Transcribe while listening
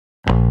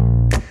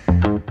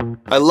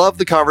I love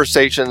the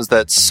conversations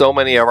that so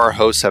many of our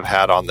hosts have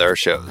had on their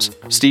shows.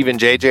 Steve and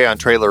JJ on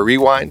Trailer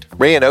Rewind,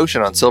 Ray and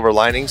Ocean on Silver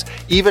Linings,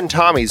 even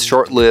Tommy's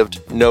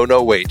short-lived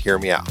No, Wait, Hear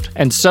Me Out.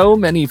 And so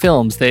many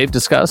films they've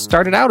discussed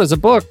started out as a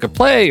book, a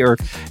play, or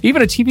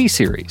even a TV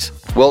series.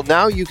 Well,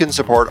 now you can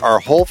support our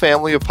whole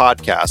family of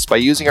podcasts by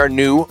using our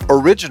new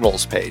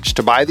Originals page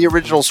to buy the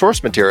original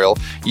source material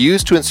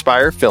used to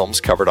inspire films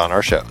covered on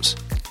our shows.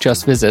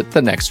 Just visit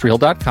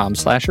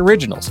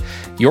thenextreel.com/originals.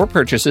 Your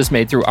purchases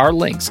made through our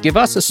links give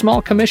us a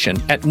small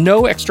commission at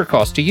no extra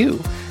cost to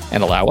you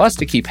and allow us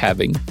to keep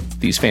having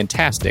these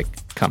fantastic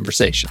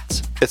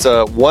conversations. It's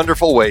a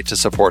wonderful way to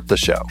support the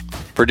show.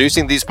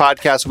 Producing these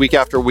podcasts week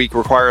after week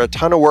require a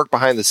ton of work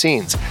behind the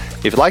scenes.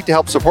 If you'd like to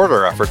help support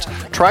our efforts,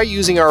 try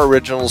using our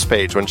Originals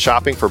page when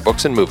shopping for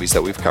books and movies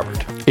that we've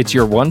covered. It's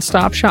your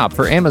one-stop shop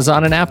for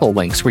Amazon and Apple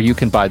links where you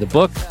can buy the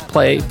book,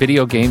 play,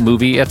 video game,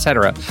 movie,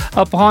 etc.,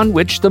 upon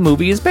which the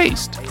movie is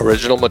based.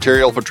 Original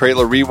material for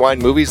Trailer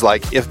Rewind movies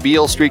like If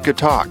Beale Street Could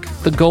Talk,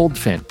 The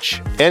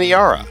Goldfinch,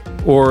 Aniara,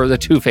 or The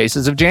Two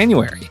Faces of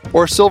January.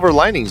 Or Silver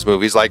Linings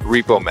movies like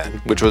Repo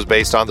Men, which was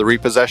based on the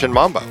Repossession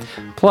Mambo.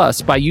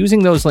 Plus, by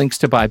using those links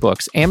to buy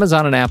books,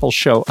 Amazon and Apple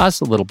show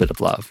us a little bit of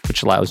love,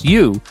 which allows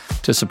you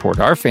to support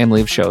our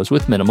family of shows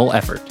with minimal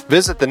effort.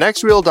 Visit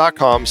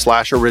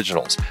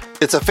thenextreel.com/originals.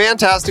 It's a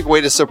fantastic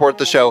way to support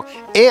the show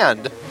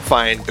and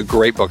find a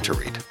great book to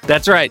read.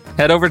 That's right.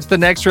 Head over to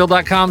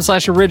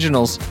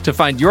thenextreel.com/originals to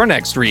find your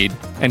next read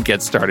and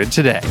get started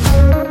today.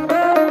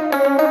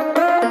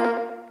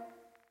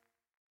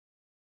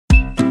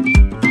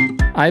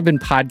 I've been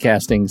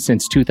podcasting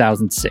since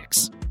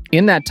 2006.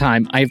 In that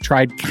time, I've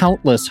tried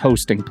countless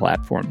hosting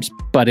platforms,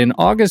 but in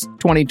August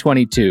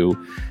 2022,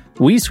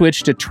 we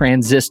switched to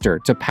Transistor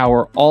to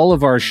power all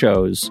of our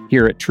shows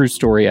here at True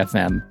Story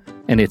FM,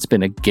 and it's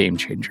been a game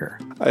changer.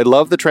 I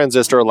love the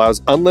Transistor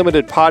allows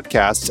unlimited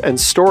podcasts and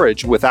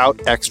storage without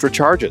extra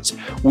charges.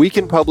 We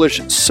can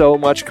publish so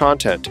much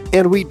content,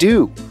 and we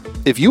do.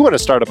 If you want to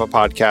start up a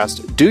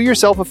podcast, do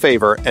yourself a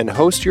favor and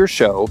host your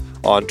show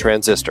on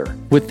Transistor.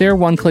 With their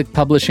one-click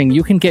publishing,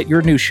 you can get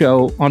your new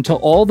show onto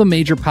all the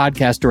major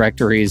podcast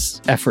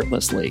directories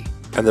effortlessly.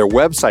 And their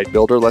website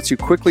builder lets you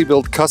quickly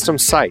build custom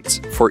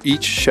sites for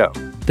each show.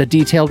 The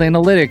detailed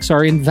analytics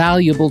are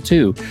invaluable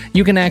too.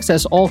 You can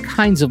access all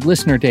kinds of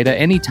listener data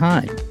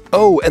anytime.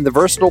 Oh, and the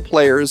versatile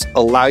players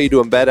allow you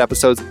to embed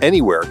episodes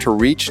anywhere to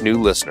reach new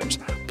listeners.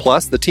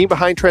 Plus, the team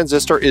behind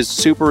Transistor is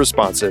super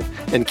responsive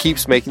and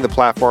keeps making the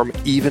platform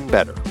even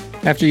better.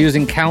 After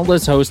using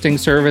countless hosting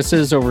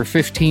services over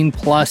 15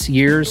 plus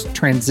years,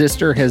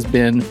 Transistor has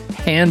been,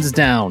 hands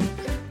down,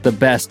 the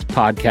best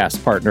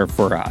podcast partner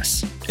for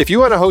us. If you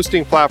want a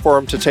hosting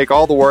platform to take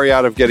all the worry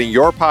out of getting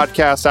your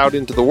podcast out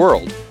into the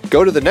world,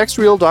 go to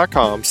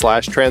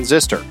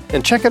thenextreel.com/transistor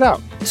and check it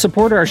out.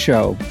 Support our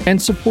show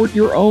and support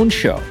your own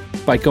show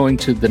by going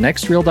to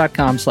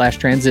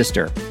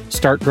thenextreel.com/transistor.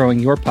 Start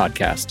growing your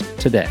podcast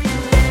today.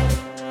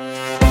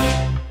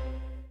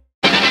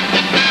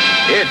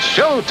 It's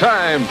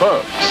showtime,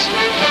 folks.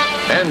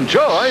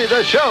 Enjoy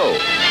the show.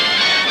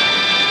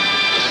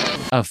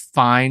 A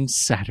fine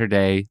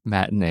Saturday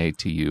matinee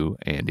to you,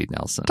 Andy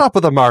Nelson. Top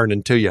of the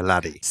morning to you,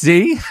 laddie.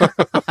 See?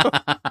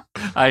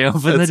 I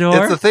open the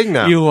door. It's a thing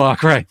now. You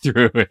walk right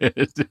through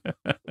it.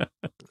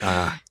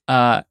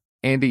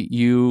 Andy,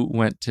 you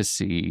went to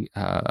see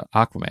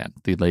Aquaman,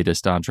 the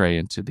latest entree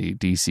into the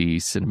DC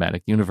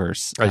cinematic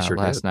universe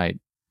last night.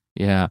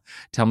 Yeah.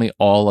 Tell me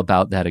all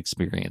about that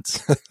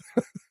experience.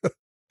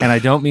 And I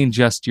don't mean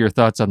just your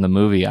thoughts on the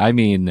movie. I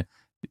mean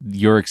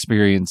your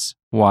experience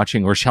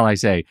watching, or shall I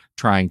say,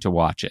 trying to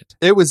watch it.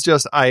 It was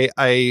just, I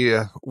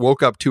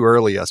woke up too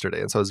early yesterday,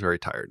 and so I was very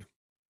tired.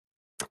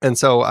 And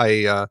so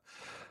I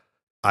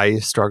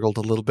struggled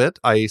a little bit.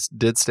 I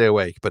did stay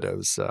awake, but I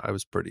was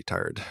pretty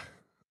tired.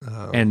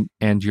 And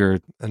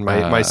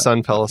my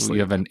son fell asleep.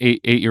 You have an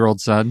 8-year-old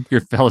son.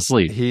 You fell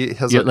asleep. He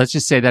has. Let's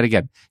just say that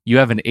again. You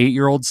have an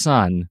 8-year-old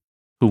son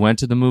who went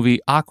to the movie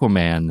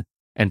Aquaman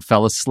and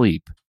fell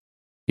asleep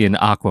in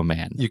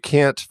Aquaman. You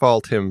can't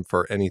fault him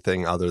for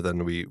anything other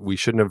than we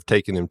shouldn't have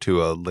taken him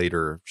to a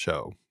later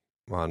show.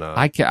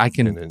 I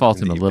can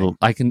fault him a little.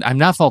 I'm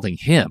not faulting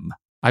him.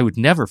 I would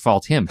never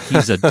fault him.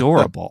 He's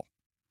adorable.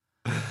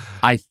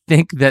 I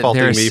think that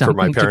faulting there's me something for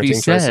my to be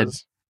parenting said.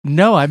 choices.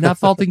 No, I'm not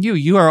faulting you.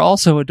 You are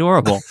also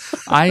adorable.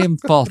 I am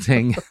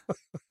faulting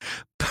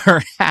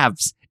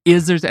perhaps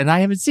and I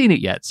haven't seen it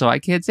yet, so I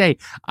can't say.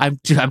 I'm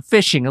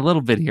fishing a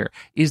little bit here.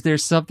 Is there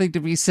something to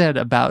be said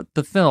about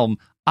the film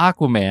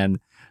Aquaman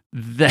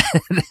that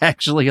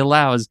actually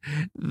allows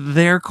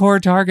their core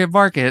target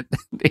market,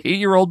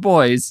 8-year-old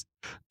boys,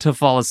 to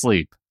fall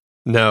asleep?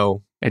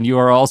 No. And you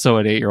are also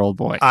an 8-year-old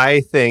boy. I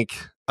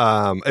think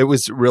it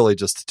was really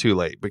just too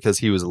late because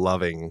he was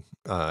loving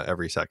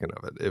every second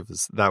of it.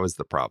 That was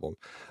the problem.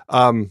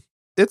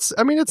 It's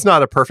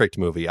not a perfect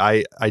movie.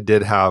 I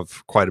did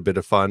have quite a bit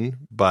of fun,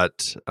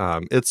 but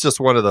it's just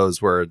one of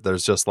those where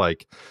there's just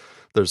like,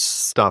 there's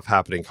stuff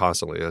happening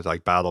constantly. It's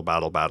like battle.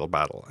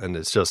 And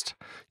it's just,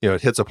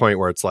 it hits a point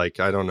where it's like,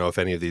 I don't know if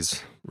any of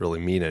these really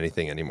mean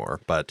anything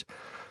anymore, but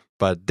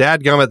But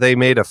dadgummit, they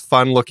made a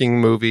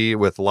fun-looking movie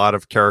with a lot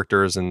of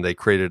characters, and they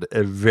created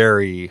a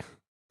very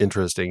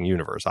interesting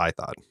universe, I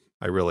thought.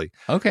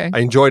 Okay. I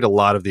enjoyed a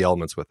lot of the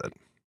elements with it.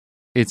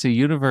 It's a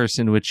universe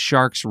in which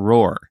sharks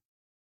roar.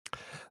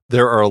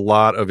 There are a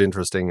lot of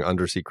interesting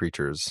undersea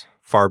creatures,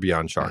 far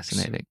beyond sharks,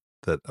 Fascinating.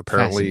 that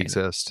apparently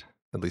exist,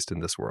 at least in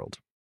this world.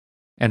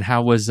 And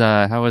how was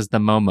the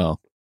Momo,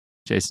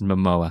 Jason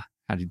Momoa?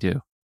 How'd he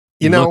do?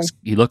 He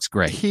looks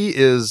great. He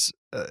is,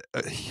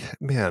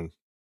 man.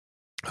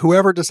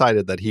 Whoever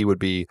decided that he would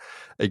be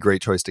a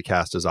great choice to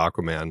cast as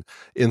Aquaman,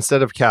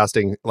 instead of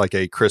casting like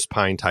a Chris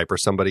Pine type or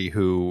somebody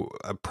who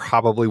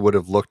probably would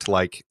have looked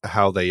like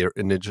how they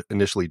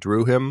initially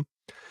drew him,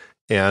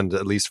 and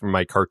at least from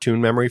my cartoon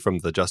memory from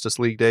the Justice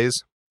League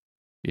days,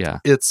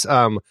 it's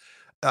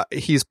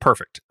he's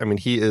perfect. I mean,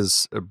 he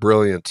is a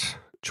brilliant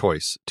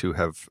choice to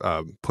have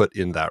put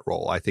in that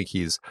role. I think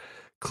he's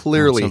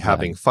clearly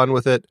having fun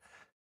with it,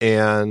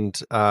 and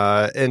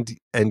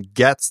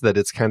gets that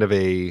it's kind of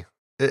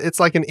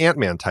it's like an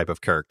Ant-Man type of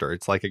character.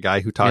 It's like a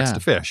guy who talks to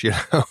fish,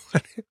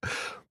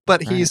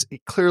 but he's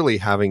clearly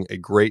having a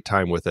great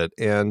time with it.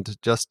 And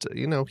just,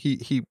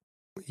 he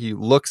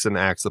looks and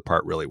acts the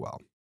part really well.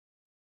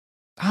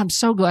 I'm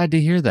so glad to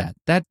hear that.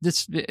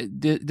 Does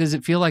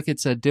it feel like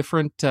it's a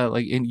different,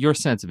 like in your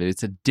sense of it,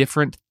 it's a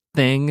different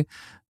thing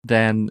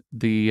than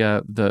the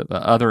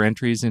other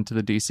entries into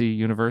the DC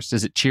universe?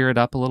 Does it cheer it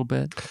up a little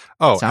bit?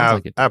 Oh,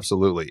 like it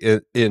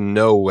absolutely. In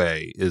no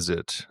way is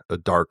it a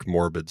dark,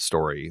 morbid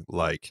story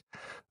like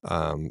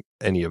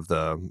any of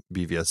the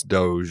BVS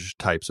Doge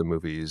types of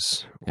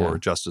movies or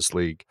Justice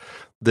League.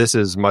 This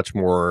is much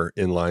more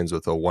in lines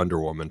with a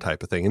Wonder Woman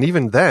type of thing. And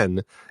even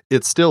then,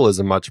 it still is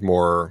a much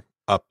more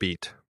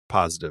upbeat,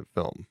 positive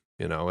film.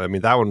 I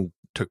mean, that one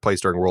took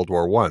place during World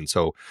War I,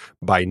 so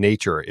by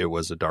nature it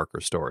was a darker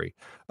story.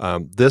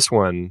 This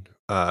one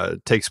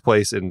takes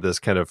place in this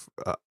kind of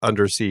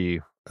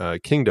undersea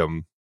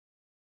kingdom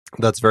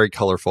that's very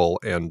colorful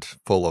and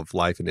full of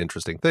life and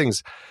interesting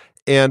things,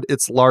 and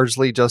it's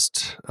largely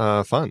just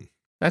fun.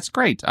 That's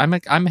great.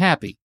 I'm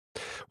happy.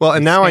 Well,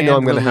 and now I know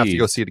I'm going to have to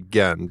go see it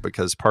again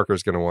because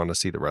Parker's going to want to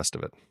see the rest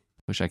of it.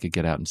 Wish I could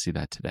get out and see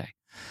that today.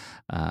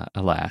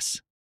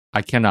 Alas,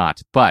 I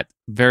cannot, but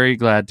very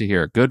glad to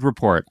hear. Good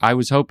report. I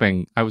was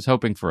hoping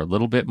for a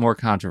little bit more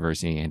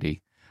controversy,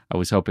 Andy. I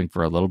was hoping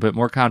for a little bit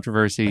more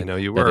controversy. I know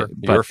you were.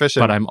 You were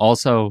fishing. But I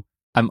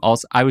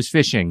was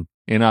fishing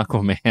in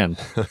Aquaman.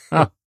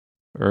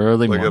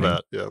 Early morning. Look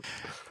at that. Yep.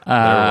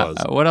 There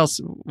it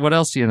was. What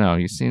else do you know?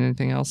 You seen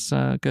anything else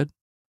good?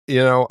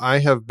 I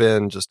have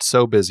been just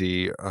so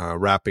busy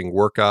wrapping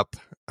work up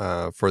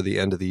for the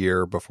end of the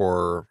year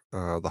before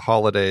the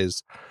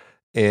holidays.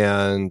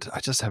 And I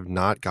just have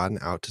not gotten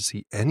out to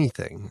see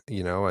anything.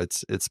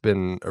 It's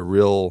been a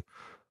real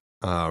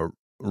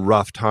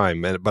rough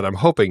time. But I'm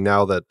hoping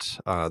now that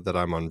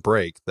I'm on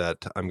break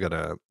that I'm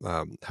gonna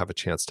have a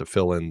chance to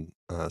fill in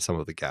some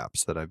of the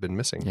gaps that I've been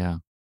missing. Yeah,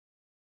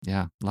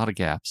 a lot of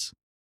gaps.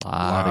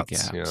 Of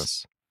gaps.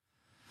 Yes.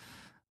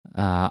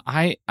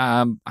 I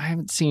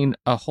haven't seen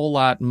a whole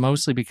lot,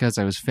 mostly because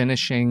I was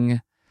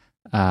finishing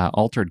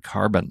Altered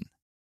Carbon,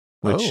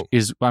 which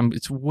is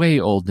it's way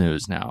old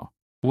news now.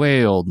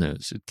 Way old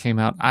news. It came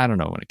out, I don't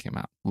know when it came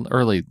out,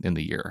 early in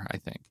the year, I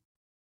think.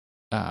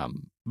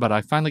 But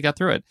I finally got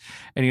through it.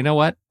 And you know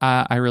what?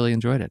 I really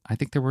enjoyed it. I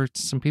think there were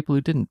some people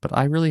who didn't, but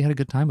I really had a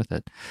good time with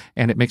it.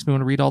 And it makes me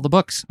want to read all the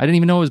books. I didn't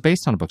even know it was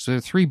based on a book. So there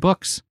are 3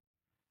 books.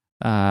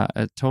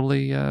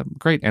 Totally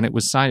great. And it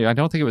was signed. I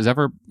don't think it was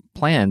ever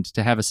planned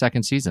to have a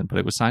second season, but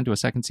it was signed to a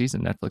second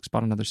season. Netflix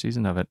bought another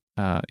season of it.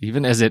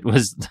 Even as it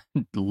was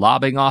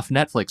lobbing off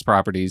Netflix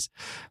properties,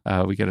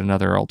 we get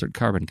another Altered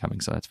Carbon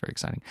coming. So that's very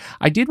exciting.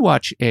 I did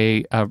watch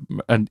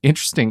an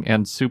interesting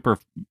and super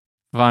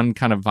fun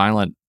kind of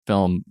violent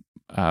film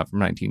from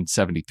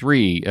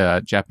 1973,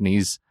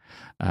 Japanese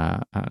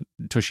Toshio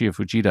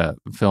Fujita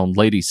film,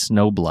 Lady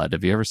Snowblood.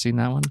 Have you ever seen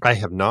that one? I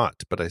have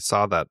not, but I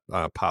saw that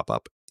pop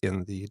up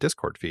in the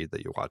Discord feed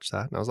that you watched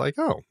that, and I was like,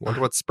 oh,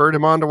 wonder what spurred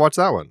him on to watch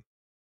that one.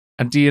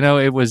 And do you know,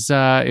 it was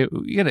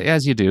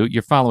as you do,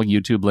 you're following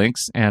YouTube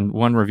links, and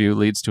one review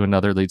leads to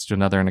another,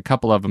 and a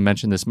couple of them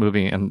mentioned this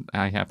movie, and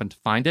I happened to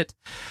find it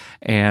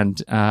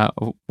and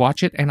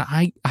watch it, and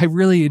I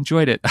really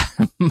enjoyed it.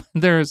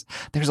 There's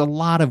a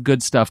lot of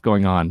good stuff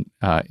going on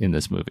in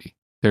this movie.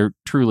 There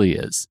truly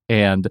is,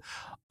 and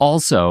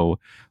also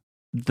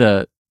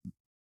the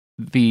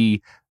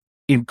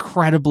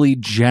incredibly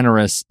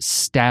generous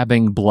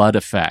stabbing blood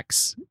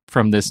effects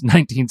from this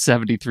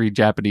 1973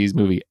 Japanese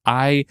movie.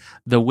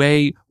 The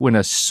way when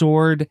a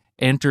sword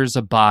enters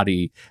a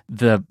body,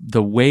 the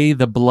way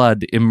the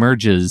blood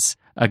emerges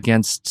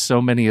against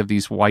so many of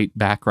these white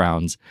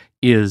backgrounds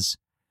it's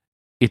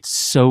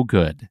so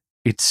good.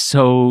 It's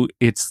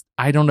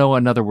I don't know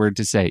another word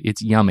to say.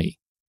 It's yummy.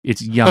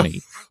 It's yummy.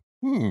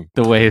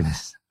 The way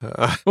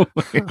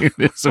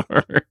this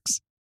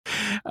works.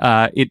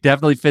 It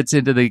definitely fits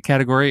into the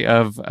category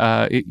of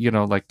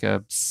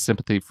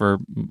sympathy for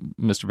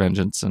Mr.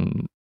 Vengeance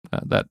and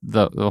that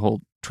the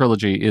whole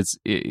trilogy. It's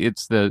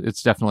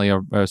definitely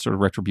a sort of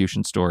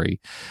retribution story,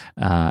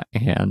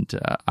 and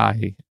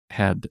I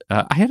had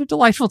a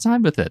delightful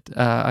time with it.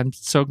 I'm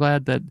so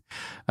glad that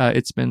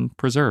it's been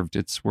preserved.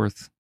 It's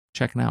worth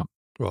checking out.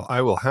 Well,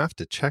 I will have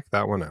to check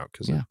that one out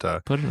because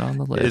put it on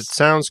the it list.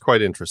 sounds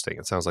quite interesting.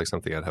 It sounds like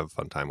something I'd have a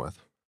fun time with.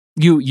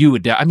 You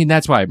would. I mean,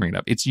 that's why I bring it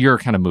up. It's your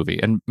kind of movie,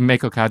 and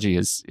Meiko Kaji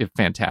is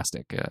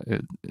fantastic.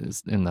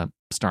 Is in the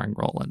starring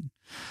role, and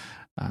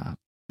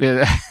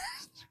Do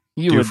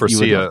you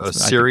foresee a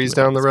series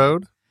down the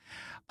road?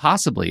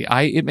 Possibly.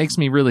 It makes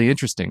me really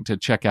interesting to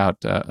check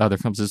out other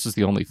films. This is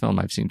the only film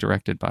I've seen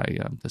directed by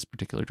this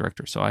particular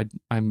director, so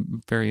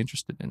I'm very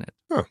interested in it.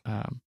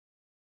 Huh.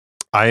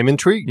 I am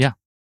intrigued.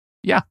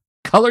 Yeah.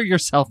 Color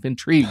yourself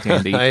intrigued,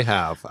 Andy. I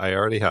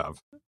already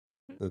have.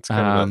 It's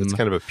kind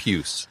of a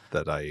puce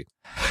that I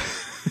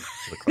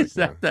look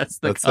like. That's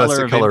the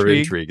color of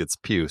intrigue. It's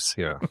puce.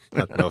 Yeah.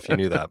 I don't know if you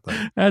knew that,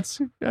 but that's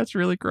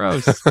really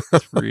gross.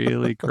 It's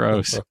really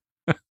gross.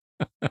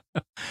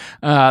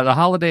 The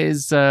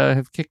holidays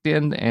have kicked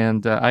in,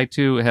 and I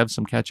too have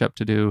some catch up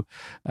to do.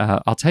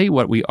 I'll tell you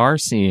what we are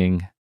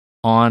seeing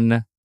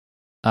on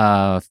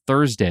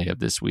Thursday of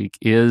this week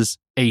is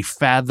a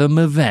Fathom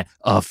event.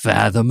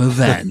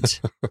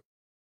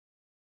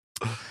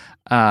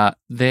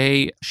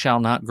 They Shall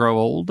Not Grow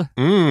Old.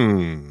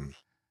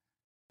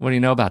 What do you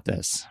know about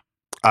this?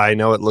 I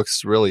know it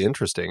looks really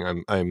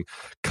interesting. I'm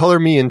color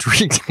me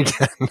intrigued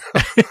again.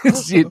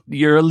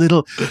 You're a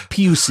little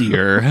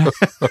pucier.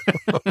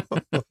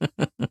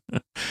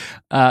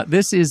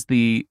 This is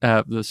the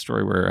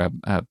story where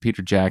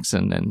Peter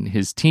Jackson and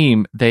his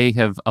team, they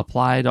have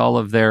applied all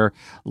of their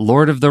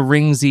Lord of the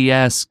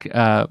Rings-esque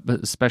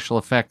special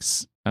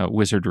effects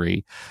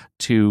wizardry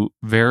to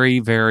very,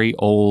 very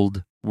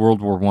old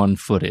World War I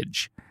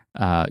footage.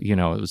 It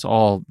was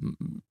all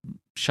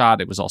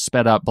shot, it was all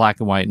sped up, black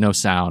and white, no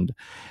sound.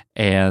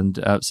 And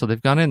so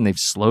they've gone in, they've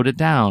slowed it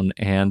down,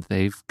 and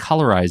they've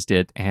colorized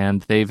it,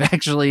 and they've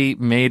actually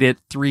made it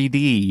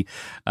 3D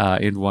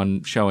in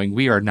one showing.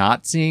 We are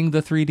not seeing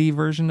the 3D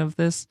version of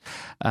this,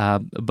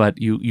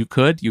 but you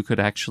could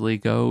actually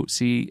go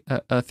see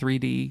a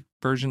 3D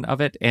version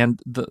of it. And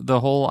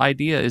the whole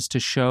idea is to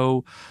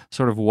show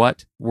sort of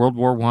what World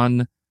War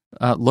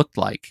I looked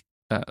like.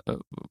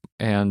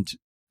 And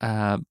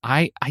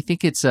I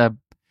think it's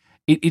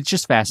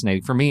just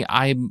fascinating. For me,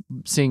 I'm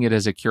seeing it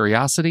as a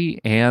curiosity,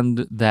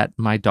 and that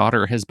my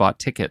daughter has bought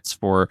tickets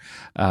for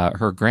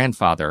her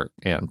grandfather,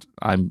 and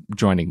I'm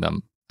joining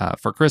them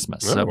for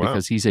Christmas.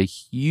 Because he's a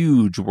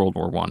huge World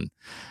War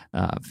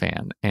I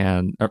fan.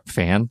 And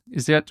fan,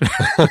 is it?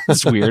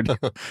 It's weird.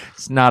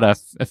 It's not a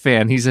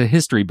fan. He's a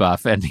history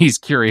buff, and he's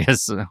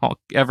curious,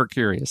 ever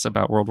curious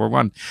about World War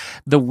I.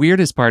 The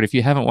weirdest part, if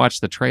you haven't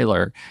watched the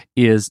trailer,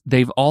 is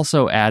they've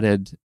also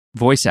added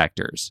voice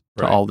actors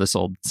to all this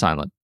old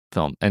silent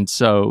film. And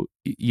so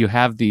you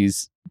have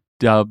these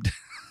dubbed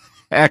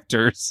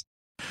actors,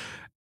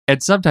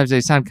 and sometimes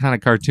they sound kind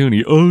of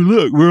cartoony. Oh,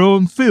 look, we're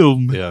on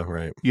film. Yeah,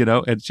 right.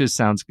 It just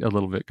sounds a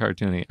little bit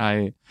cartoony.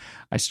 I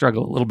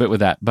struggle a little bit with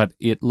that, but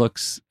it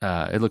looks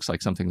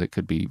like something that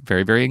could be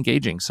very, very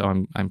engaging. So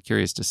I'm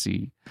curious to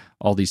see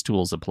all these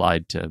tools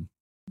applied to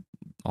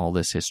all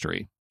this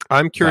history.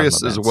 I'm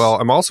curious as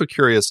well. I'm also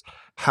curious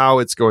how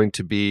it's going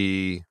to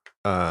be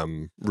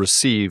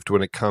received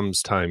when it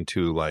comes time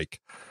to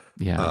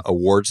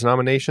awards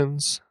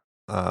nominations.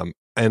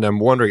 And I'm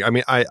wondering, I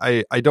mean,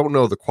 I don't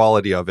know the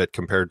quality of it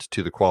compared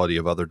to the quality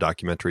of other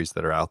documentaries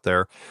that are out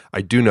there.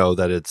 I do know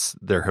that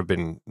there have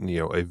been,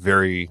 a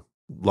very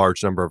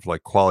large number of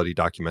quality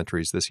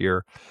documentaries this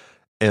year.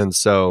 And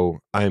so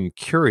I'm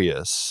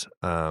curious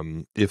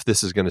if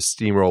this is going to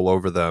steamroll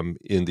over them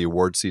in the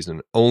award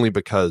season only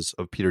because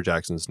of Peter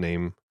Jackson's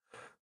name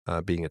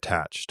being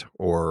attached,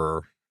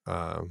 or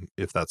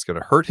if that's going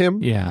to hurt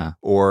him,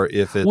 or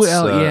if it's,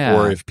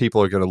 or if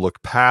people are going to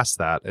look past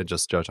that and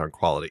just judge on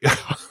quality.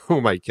 Who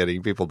am I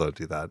kidding? People don't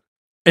do that.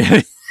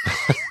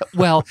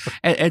 Well,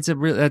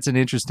 that's an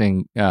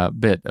interesting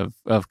bit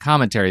of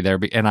commentary there,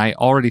 and I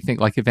already think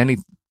if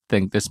anything,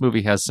 this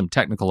movie has some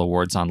technical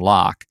awards on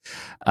lock,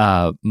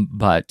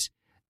 but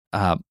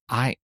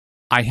I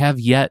have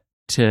yet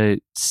to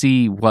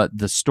see what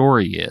the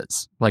story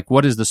is.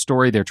 What is the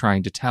story they're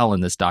trying to tell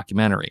in this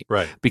documentary?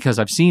 Right. Because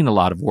I've seen a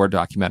lot of war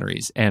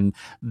documentaries, and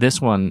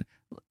this one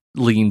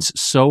leans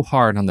so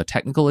hard on the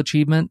technical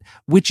achievement,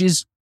 which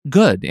is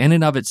good in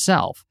and of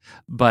itself.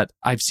 But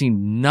I've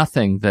seen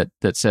nothing that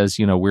says,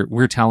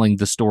 we're telling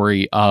the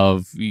story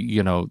of,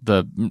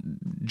 the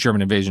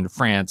German invasion of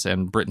France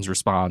and Britain's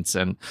response.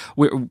 And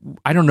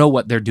I don't know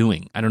what they're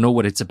doing. I don't know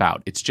what it's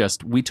about. It's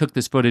just, we took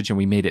this footage and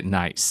we made it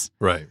nice.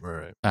 Right.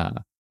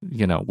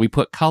 We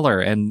put color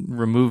and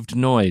removed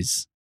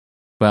noise.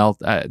 Well,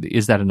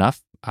 is that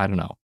enough? I don't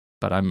know,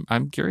 but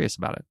I'm curious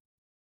about it.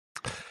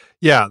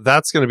 Yeah,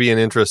 that's going to be an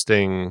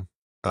interesting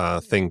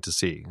thing to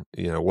see.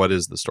 What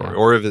is the story,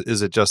 or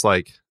is it just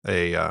like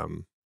a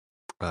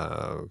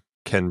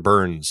Ken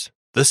Burns?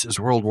 This is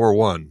World War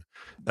I,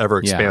 ever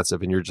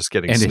expansive, and you're just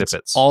getting and snippets.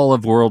 It's all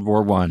of World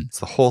War One. It's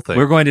the whole thing.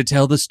 We're going to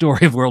tell the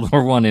story of World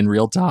War One in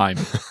real time.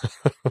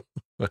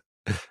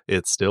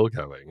 It's still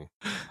going.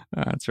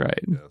 That's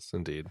right. Yes,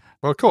 indeed.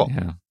 Well, cool.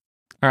 Yeah.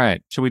 All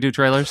right. Shall we do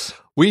trailers?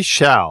 We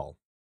shall.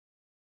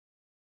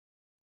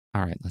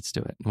 All right, let's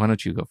do it. Why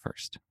don't you go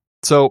first?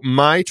 So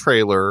my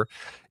trailer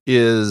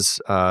is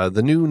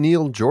the new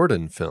Neil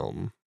Jordan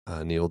film.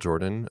 Neil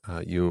Jordan,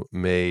 you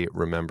may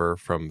remember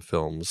from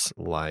films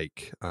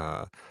like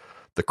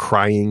The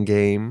Crying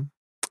Game,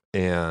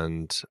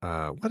 and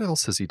what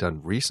else has he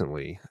done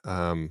recently?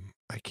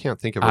 I can't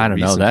think of. I don't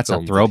know. That's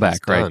a throwback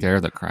right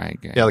there. The Crying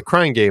Game. Yeah, The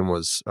Crying Game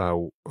was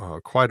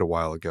quite a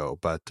while ago,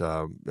 but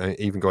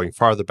even going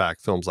farther back,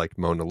 films like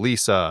Mona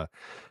Lisa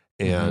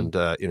and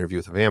Interview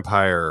with a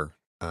Vampire,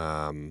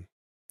 The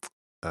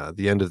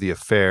End of the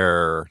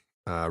Affair.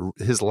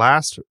 His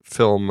last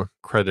film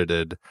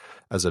credited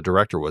as a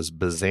director was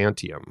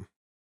Byzantium.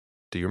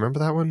 Do you remember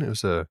that one? It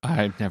was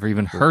I've never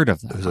even heard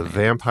of that. It was a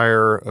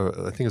vampire.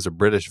 I think it was a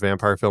British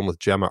vampire film with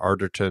Gemma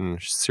Arterton,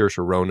 Saoirse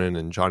Ronan,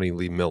 and Johnny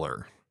Lee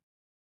Miller.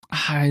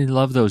 I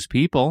love those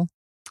people.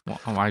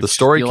 The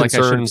story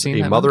concerns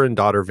a mother and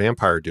daughter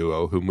vampire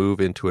duo who move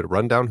into a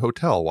rundown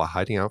hotel while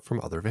hiding out from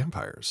other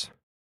vampires.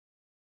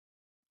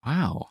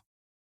 Wow.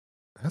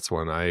 That's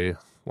one I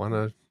want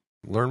to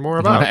learn more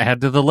about. Add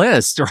to the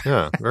list.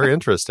 Yeah, very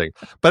interesting.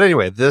 But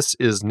anyway, this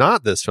is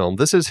not this film.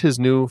 This is his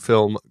new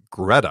film,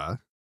 Greta,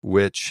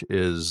 which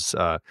is,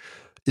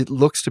 it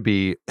looks to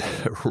be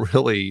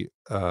really,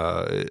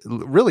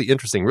 really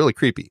interesting, really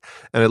creepy.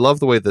 And I love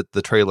the way that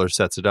the trailer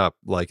sets it up.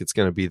 Like it's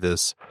going to be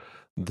this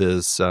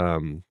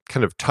kind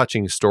of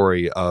touching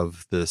story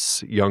of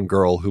this young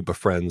girl who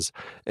befriends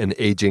an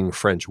aging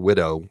French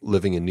widow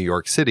living in New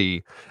York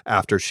City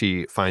after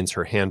she finds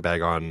her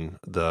handbag on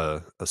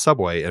the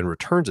subway and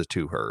returns it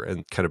to her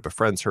and kind of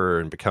befriends her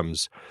and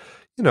becomes,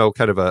 you know,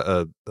 kind of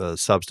a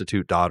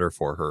substitute daughter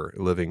for her,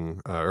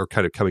 living or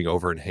kind of coming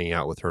over and hanging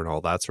out with her and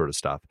all that sort of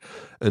stuff,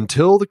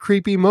 until the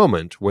creepy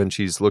moment when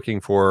she's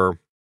looking for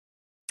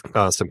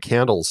some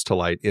candles to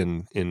light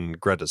in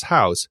Greta's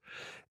house.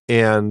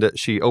 And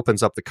she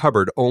opens up the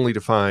cupboard only to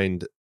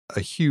find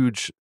a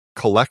huge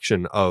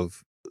collection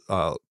of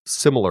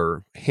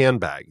similar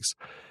handbags.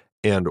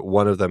 And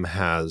one of them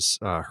has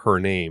her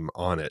name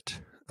on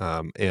it.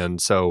 And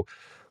so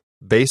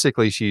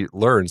basically she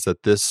learns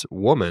that this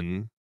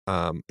woman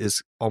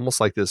is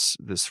almost like this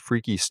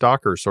freaky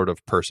stalker sort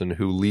of person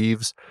who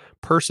leaves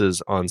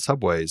purses on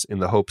subways in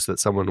the hopes that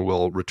someone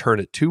will return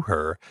it to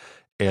her.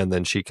 And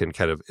then she can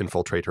kind of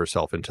infiltrate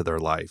herself into their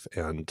life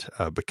and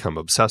become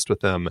obsessed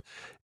with them.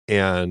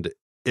 And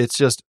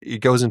it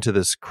goes into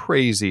this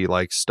crazy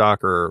like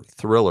stalker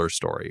thriller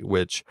story,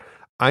 which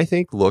I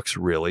think looks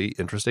really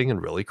interesting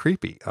and really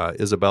creepy.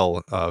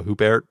 Isabelle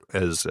Huppert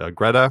as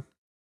Greta.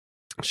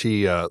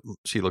 She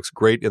looks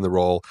great in the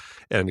role,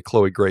 and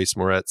Chloe Grace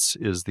Moretz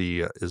is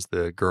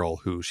the girl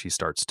who she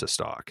starts to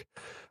stalk.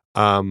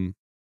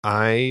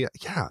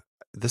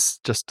 This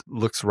just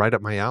looks right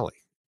up my alley.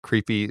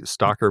 Creepy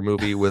stalker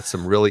movie with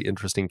some really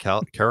interesting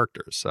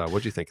characters.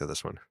 What do you think of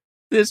this one?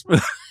 This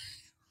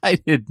I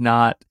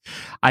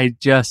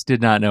just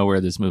did not know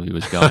where this movie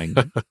was going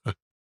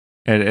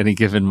at any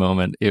given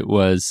moment. It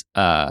was,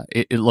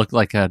 it looked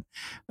like a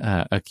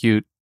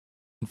cute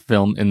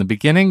film in the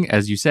beginning,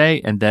 as you say,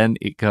 and then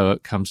it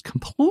comes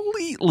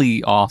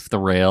completely off the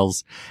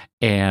rails,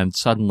 and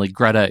suddenly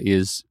Greta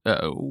is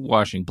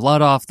washing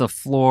blood off the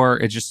floor.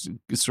 It just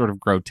sort of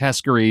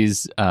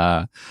grotesqueries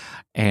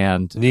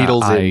and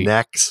needles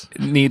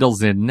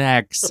in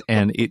necks,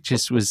 and it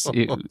just was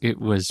it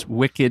was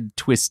wicked,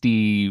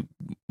 twisty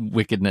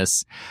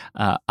wickedness.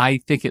 I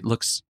think it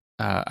looks.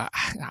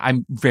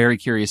 I'm very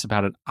curious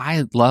about it.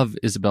 I love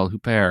Isabelle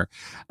Huppert.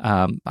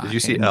 Did you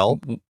see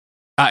Elle?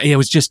 I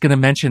was just going to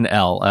mention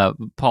Elle.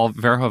 Paul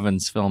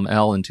Verhoeven's film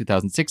Elle in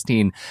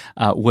 2016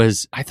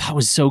 I thought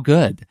was so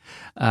good.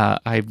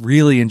 I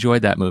really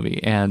enjoyed that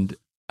movie, and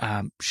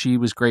she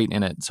was great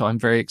in it. So I'm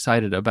very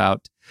excited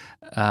about.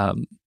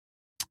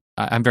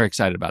 I'm very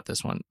excited about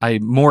this one.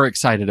 I'm more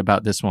excited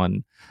about this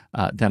one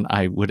than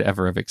I would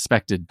ever have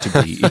expected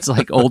to be. It's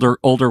like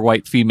older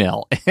white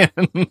female,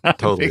 and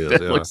totally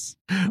looks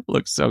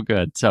so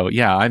good. So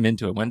yeah, I'm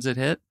into it. When's it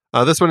hit?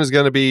 This one is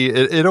going to be,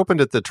 it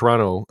opened at the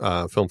Toronto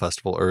Film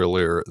Festival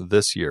earlier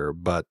this year,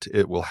 but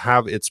it will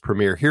have its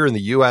premiere here in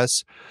the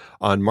U.S.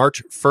 on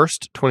March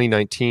 1st,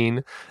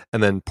 2019,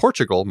 and then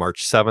Portugal,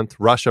 March 7th,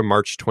 Russia,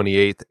 March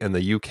 28th, and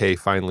the UK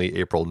finally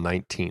April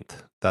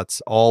 19th.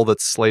 That's all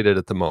that's slated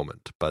at the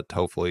moment, but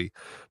hopefully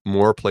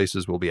more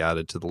places will be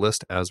added to the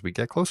list as we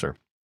get closer.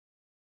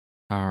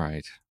 All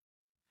right.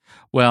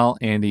 Well,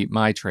 Andy,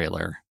 my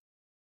trailer,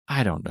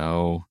 I don't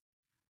know.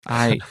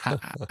 I'm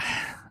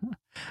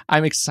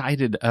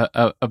excited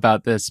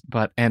about this,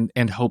 but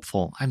and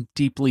hopeful. I'm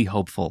deeply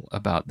hopeful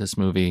about this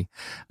movie.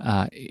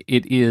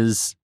 It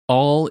is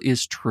All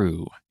Is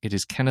True. It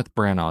is Kenneth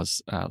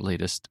Branagh's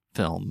latest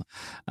film,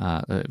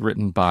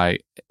 written by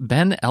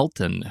Ben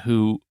Elton,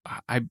 who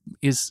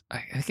is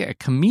a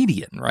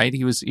comedian, right?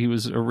 He was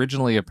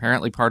originally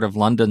apparently part of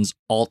London's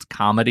alt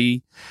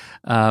comedy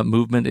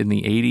movement in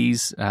the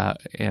 80s,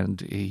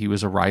 and he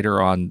was a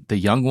writer on The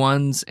Young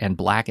Ones and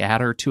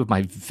Blackadder, two of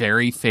my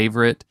very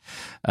favorite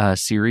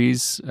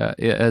series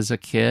as a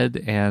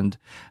kid. And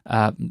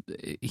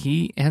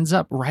he ends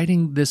up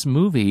writing this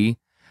movie,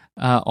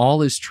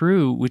 All Is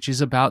True, which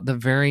is about the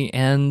very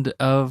end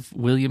of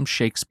William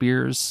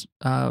Shakespeare's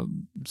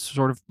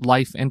sort of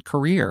life and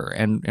career,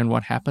 and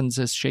what happens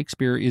as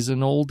Shakespeare is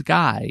an old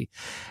guy.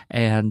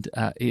 And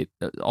it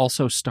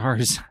also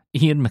stars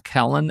Ian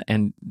McKellen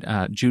and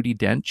Judi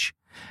Dench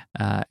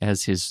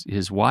as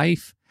his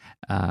wife,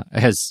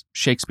 as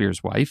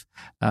Shakespeare's wife,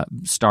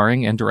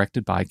 starring and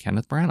directed by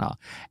Kenneth Branagh.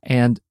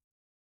 And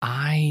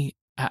I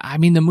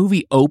mean, the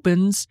movie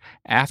opens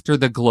after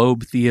the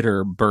Globe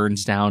Theater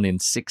burns down in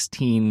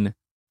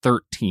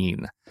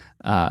 1613,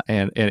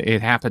 and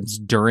it happens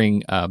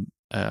during a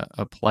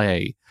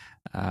play,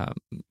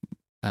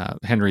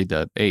 Henry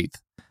VIII,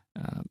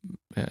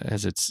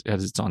 as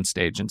it's on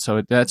stage, and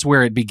so that's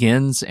where it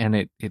begins, and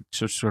it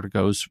just sort of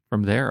goes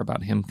from there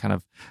about him kind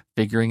of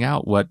figuring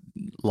out what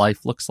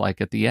life looks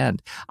like at the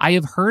end. I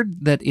have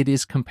heard that it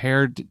is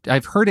compared.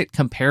 I've heard it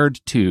compared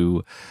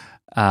to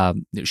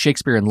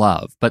Shakespeare in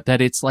Love, but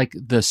that it's like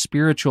the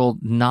spiritual,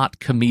 not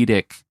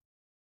comedic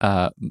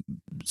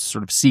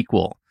sort of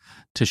sequel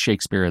to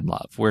Shakespeare in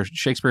Love, where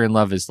Shakespeare in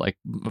Love is like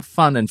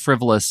fun and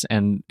frivolous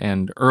and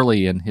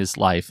early in his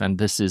life, and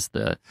this is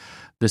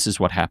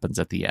what happens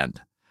at the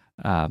end.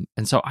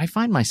 And so I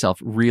find myself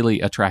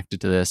really attracted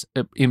to this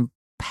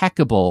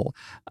impeccable,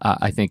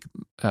 I think,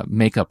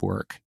 makeup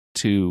work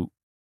to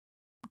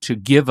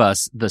give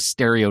us the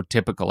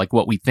stereotypical, like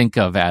what we think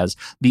of as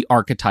the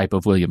archetype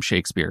of William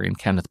Shakespeare in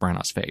Kenneth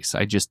Branagh's face.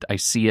 I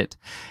see it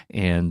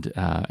and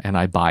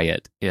I buy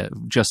it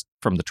just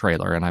from the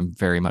trailer, and I'm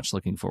very much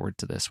looking forward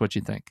to this. What do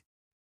you think?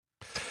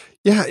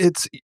 Yeah,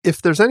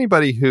 if there's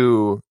anybody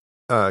who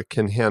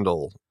can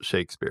handle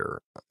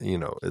Shakespeare,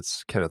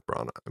 it's Kenneth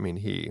Branagh. I mean,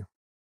 he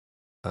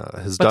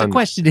has done. But the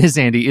question is,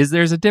 Andy,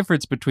 there's a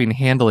difference between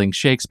handling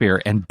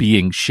Shakespeare and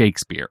being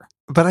Shakespeare.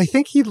 But I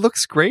think he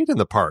looks great in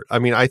the part. I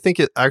mean, I think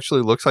it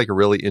actually looks like a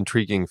really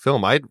intriguing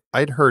film.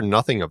 I'd heard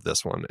nothing of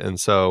this one, and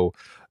so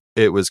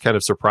it was kind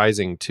of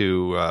surprising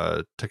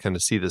to kind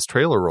of see this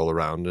trailer roll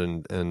around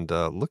and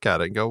look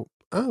at it and go,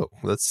 oh,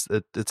 it's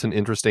an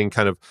interesting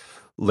kind of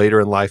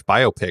later in life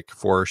biopic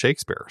for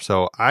Shakespeare.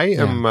 So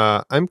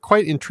I'm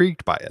quite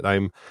intrigued by it.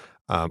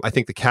 I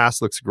think the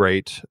cast looks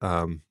great.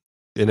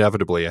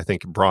 Inevitably, I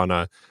think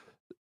Branagh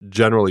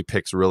generally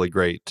picks really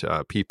great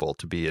people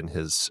to be in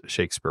his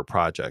Shakespeare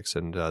projects,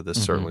 and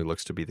this certainly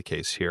looks to be the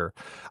case here.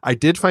 I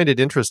did find it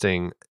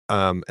interesting,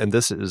 and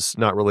this is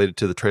not related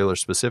to the trailer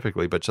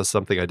specifically, but just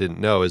something I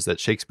didn't know, is that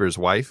Shakespeare's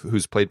wife,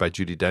 who's played by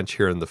Judi Dench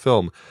here in the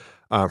film,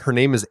 her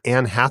name is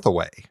Anne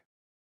Hathaway.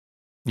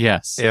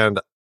 Yes. And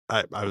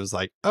I was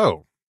like,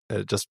 oh,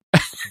 it just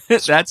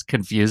that's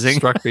confusing.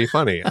 Struck me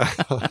funny.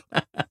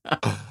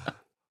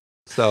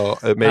 So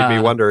it made me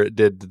wonder,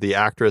 did the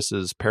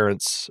actress's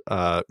parents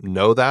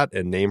know that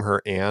and name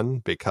her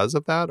Anne because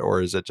of that?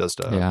 Or is it just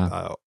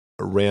a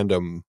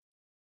random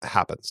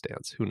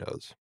happenstance? Who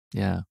knows?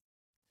 Yeah.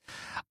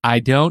 I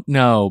don't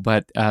know,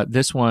 but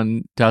this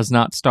one does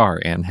not star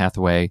Anne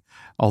Hathaway,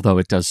 although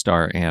it does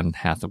star Anne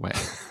Hathaway,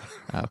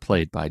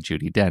 played by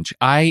Judi Dench.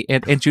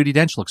 And Judi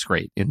Dench looks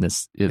great in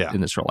this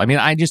role. I mean,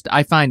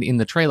 I find in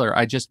the trailer,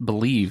 I just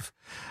believe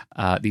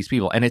these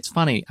people. And it's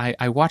funny,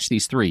 I watched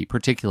these three,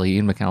 particularly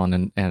Ian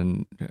McKellen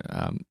and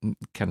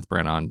Kenneth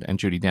Branagh and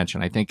Judi Dench,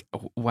 and I think,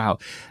 wow,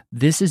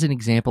 this is an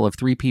example of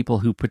three people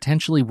who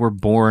potentially were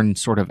born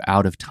sort of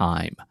out of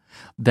time,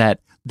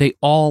 that they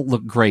all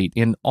look great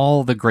in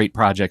all the great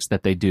projects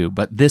that they do,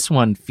 but this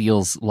one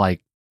feels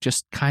like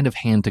just kind of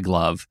hand to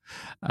glove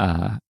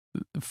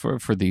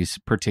for these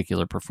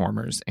particular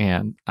performers,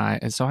 and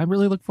so I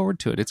really look forward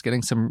to it. It's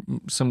getting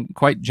some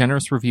quite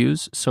generous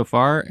reviews so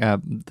far,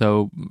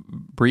 though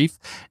brief.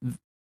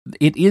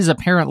 It is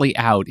apparently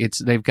out.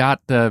 They've got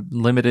the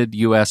limited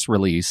U.S.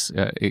 release.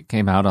 It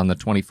came out on the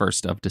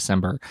 21st of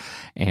December,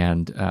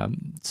 and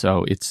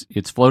so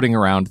it's floating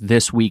around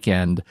this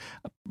weekend.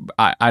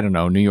 I don't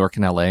know, New York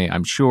and L.A.,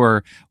 I'm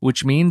sure,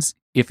 which means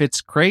if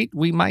it's great,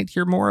 we might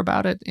hear more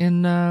about it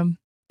in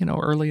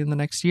early in the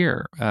next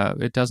year.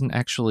 It doesn't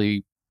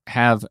actually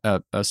have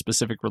a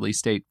specific release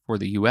date for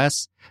the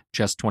U.S.,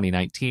 just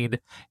 2019.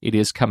 It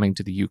is coming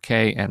to the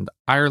U.K. and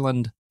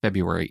Ireland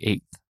February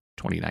 8th,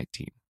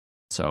 2019.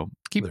 So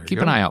keep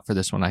an eye out for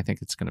this one. I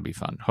think it's going to be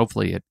fun.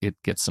 Hopefully it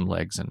gets some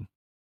legs and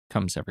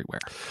comes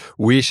everywhere.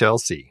 We shall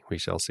see.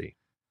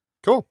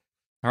 Cool.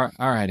 All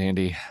right,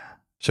 Andy.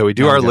 Shall we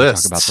do our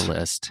list? Talk about the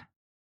list.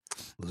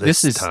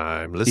 List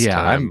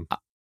time.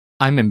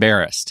 I'm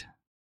embarrassed.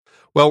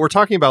 Well, we're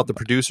talking about the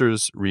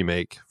Producers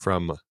remake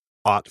from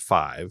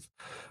 '05.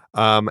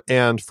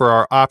 And for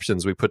our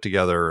options, we put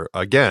together,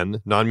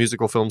 again,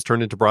 non-musical films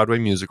turned into Broadway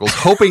musicals,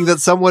 hoping that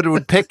someone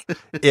would pick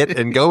it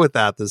and go with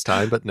that this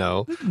time, but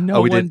no.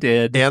 No one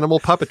did. Animal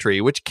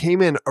Puppetry, which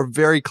came in a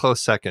very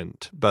close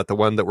second, but the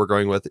one that we're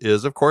going with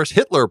is, of course,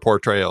 Hitler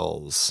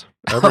portrayals.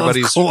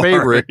 Everybody's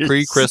favorite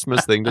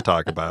pre-Christmas thing to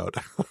talk about.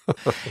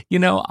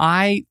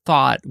 I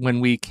thought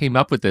when we came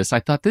up with this, I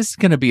thought this is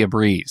going to be a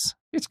breeze.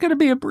 It's going to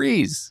be a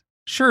breeze.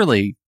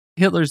 Surely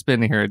Hitler's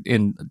been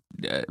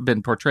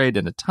been portrayed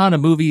in a ton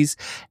of movies,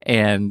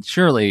 and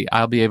surely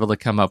I'll be able to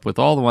come up with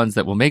all the ones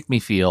that will make me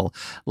feel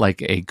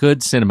like a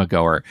good cinema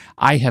goer.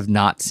 I have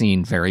not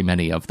seen very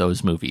many of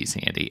those movies,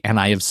 Andy, and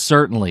I have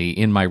certainly,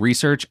 in my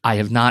research, I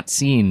have not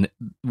seen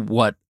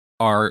what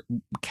are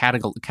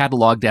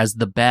cataloged as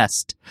the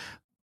best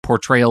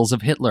portrayals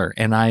of Hitler,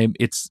 and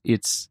it's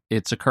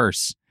a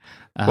curse.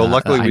 Well,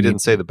 luckily we didn't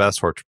say the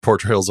best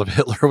portrayals of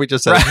Hitler. We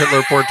just said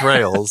Hitler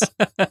portrayals.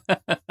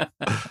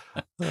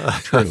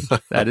 True.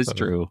 That is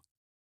true.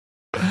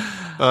 You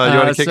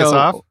want to kick us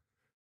off?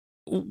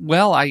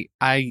 Well, I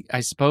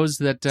suppose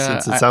that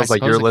since it sounds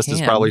like your list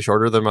is probably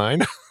shorter than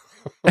mine.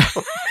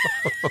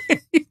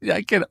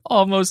 I can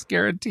almost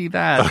guarantee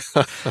that.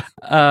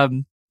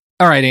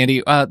 All right,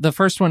 Andy. The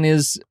first one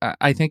is,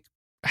 I think,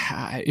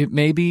 it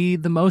may be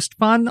the most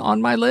fun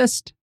on my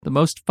list. The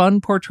most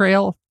fun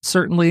portrayal,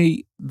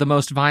 certainly the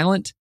most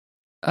violent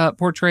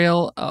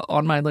portrayal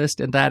on my list,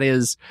 and that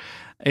is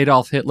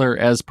Adolf Hitler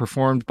as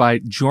performed by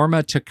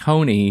Jorma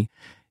Taccone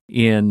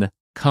in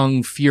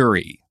Kung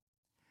Fury.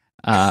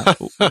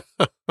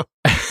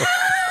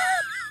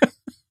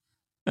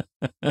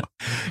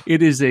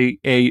 It is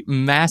a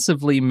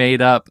massively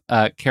made up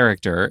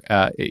character.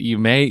 You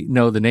may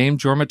know the name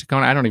Jorma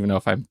Taccone. I don't even know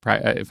if I'm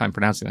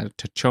pronouncing that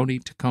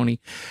Taccone.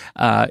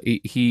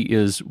 He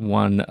is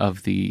one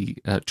of the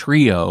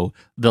trio,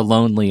 The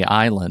Lonely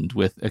Island,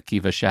 with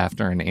Akiva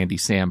Schafter and Andy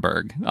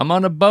Samberg. I'm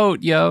on a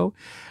boat, yo.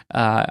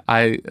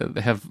 I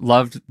have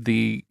loved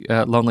the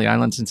Lonely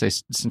Island since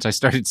I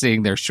started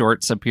seeing their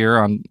shorts appear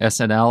on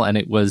SNL, and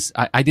it was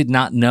I did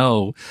not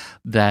know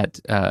that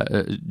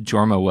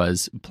Jorma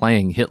was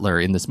playing Hitler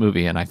in this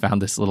movie, and I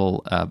found this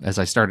little as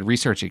I started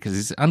researching, because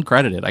he's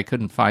uncredited. I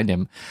couldn't find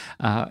him,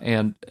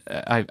 and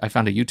I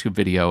found a YouTube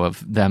video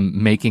of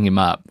them making him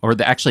up, or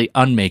actually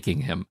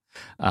unmaking him.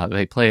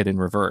 They play it in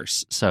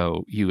reverse,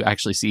 so you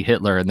actually see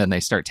Hitler, and then they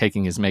start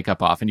taking his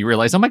makeup off, and you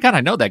realize, oh my god,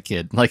 I know that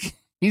kid. Like,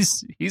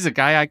 he's a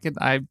guy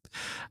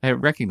I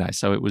recognize.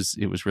 So it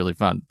was really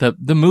fun.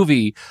 The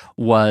movie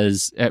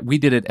was we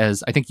did it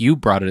as, I think you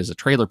brought it as a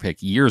trailer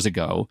pick years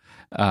ago.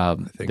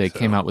 They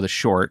came out with a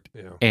short,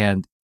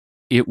 and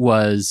it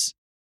was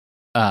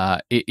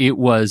it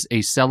was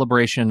a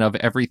celebration of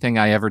everything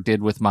I ever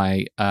did with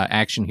my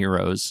action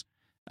heroes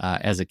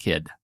as a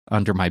kid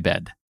under my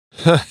bed.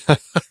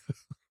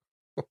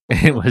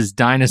 It was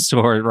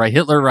dinosaurs, right?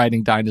 Hitler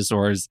riding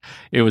dinosaurs.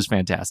 It was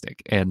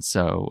fantastic, and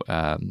so.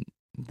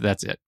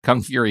 That's it.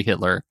 Kung Fury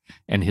Hitler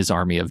and his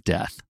army of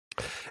death.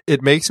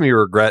 It makes me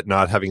regret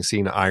not having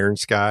seen Iron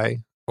Sky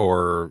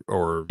or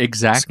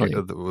exactly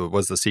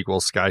was the sequel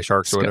Sky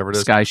Sharks or whatever it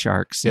is. Sky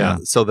Sharks, yeah.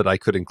 So that I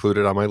could include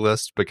it on my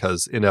list,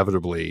 because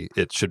inevitably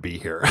it should be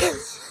here.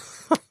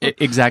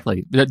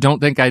 Exactly. Don't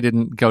think I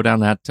didn't go down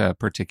that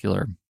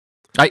particular.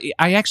 I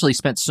actually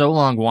spent so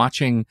long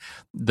watching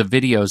the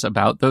videos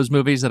about those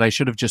movies that I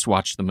should have just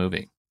watched the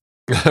movie.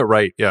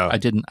 Right. Yeah. I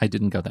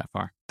didn't go that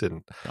far.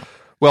 Didn't. So.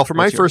 Well, for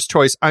my first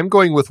choice, I'm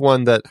going with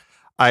one that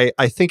I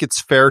think it's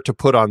fair to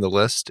put on the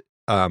list,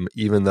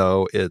 even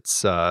though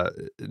it's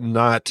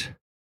not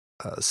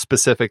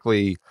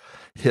specifically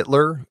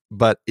Hitler,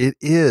 but it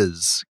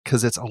is,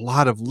 because it's a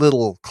lot of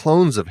little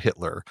clones of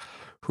Hitler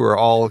who are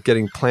all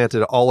getting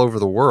planted all over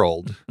the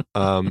world.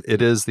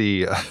 It is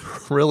the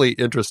really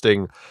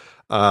interesting,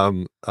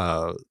 they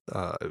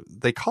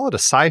call it a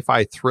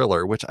sci-fi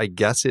thriller, which I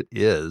guess it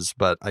is,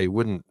 but I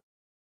wouldn't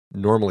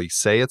normally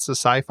say it's a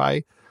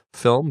sci-fi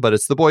film, but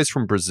it's The Boys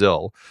from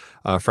Brazil,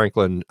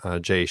 Franklin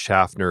J.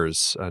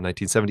 Schaffner's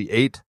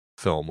 1978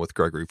 film with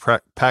Gregory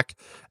Peck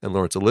and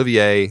Laurence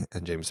Olivier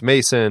and James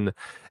Mason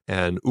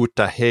and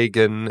Uta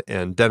Hagen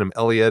and Denham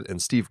Elliott and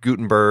Steve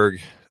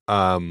Guttenberg.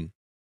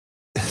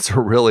 It's a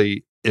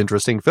really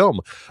interesting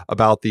film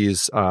about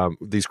these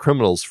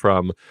criminals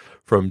from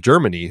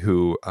Germany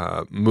who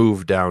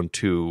moved down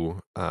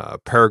to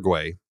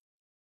Paraguay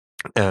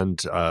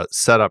and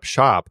set up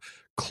shop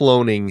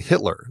cloning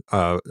Hitler.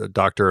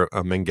 Dr.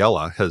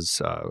 Mengele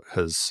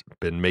has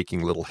been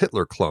making little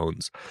Hitler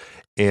clones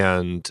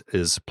and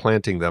is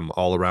planting them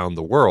all around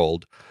the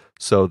world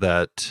so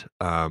that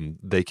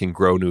they can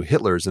grow new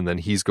Hitlers, and then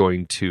he's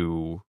going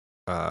to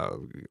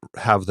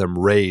have them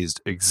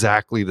raised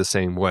exactly the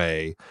same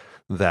way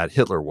that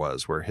Hitler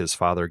was, where his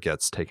father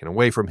gets taken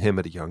away from him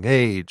at a young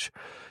age,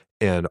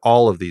 and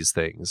all of these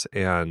things.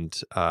 And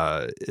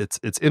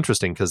it's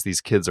interesting because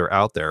these kids are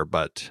out there,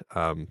 but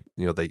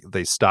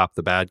they stop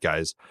the bad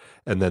guys,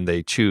 and then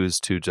they choose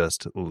to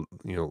just,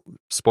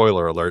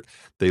 spoiler alert,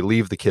 they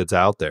leave the kids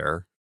out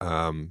there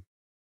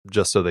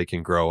just so they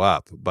can grow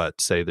up,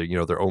 but say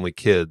that they're only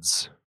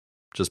kids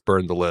just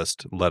burn the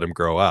list, let him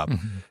grow up,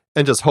 Mm-hmm.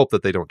 and just hope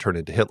that they don't turn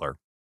into Hitler.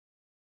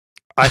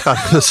 I thought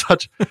it was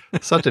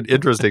such an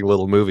interesting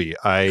little movie.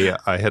 I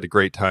had a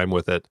great time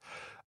with it.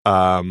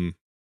 And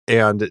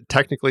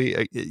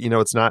technically,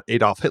 it's not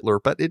Adolf Hitler,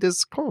 but it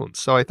is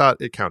clones. So I thought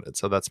it counted.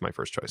 So that's my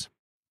first choice.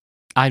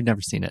 I've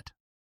never seen it.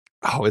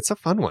 Oh, it's a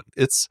fun one.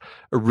 It's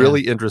a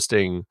really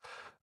interesting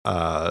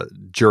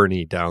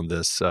journey down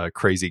this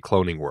crazy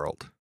cloning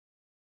world.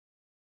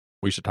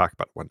 We should talk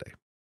about it one day.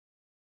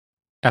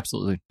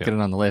 Absolutely. Get it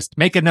on the list.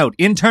 Make a note.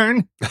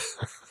 Intern.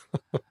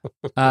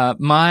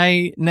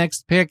 My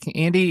next pick,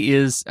 Andy,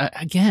 is,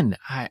 again,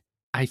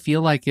 I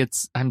feel like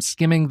I'm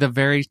skimming the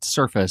very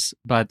surface,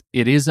 but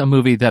it is a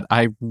movie that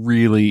I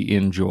really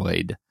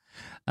enjoyed.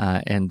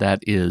 And that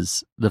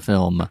is the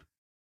film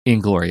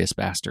Inglourious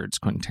Bastards,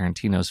 Quentin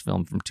Tarantino's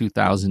film from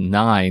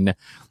 2009.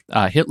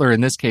 Hitler,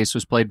 in this case,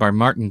 was played by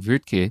Martin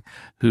Wuttke,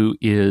 who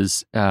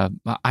is,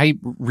 I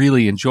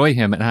really enjoy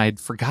him, and I had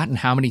forgotten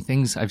how many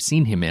things I've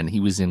seen him in. He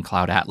was in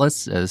Cloud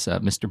Atlas as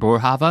Mr.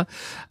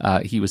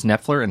 Boerhaave. He was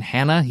Knepfler and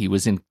Hannah. He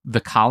was in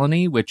The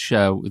Colony, which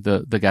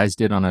the guys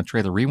did on a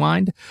Trailer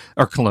Rewind,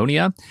 or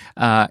Colonia.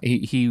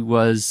 He's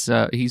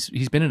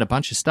been in a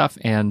bunch of stuff,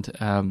 and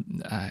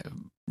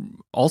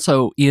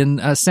also in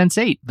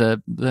Sense8,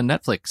 the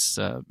Netflix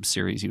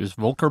series. He was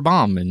Volker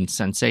Baum in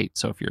Sense8.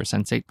 So if you're a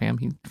Sense8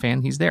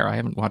 fan, he's there. I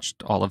haven't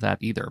watched all of that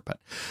either, but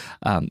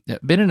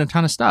been in a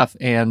ton of stuff.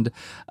 And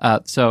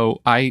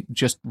so I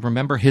just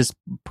remember his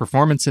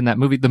performance in that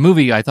movie. The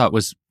movie I thought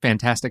was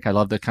fantastic. I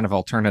love the kind of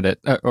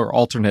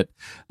alternate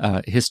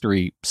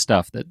history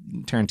stuff that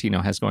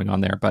Tarantino has going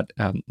on there. But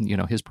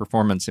his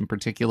performance in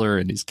particular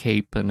and his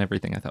cape and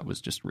everything, I thought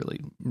was just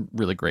really,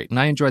 really great. And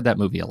I enjoyed that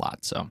movie a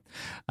lot. So.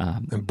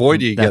 And boy,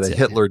 do you get a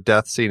Hitler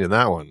death scene in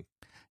that one.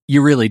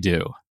 You really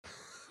do.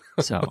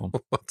 So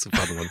that's a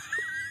fun one.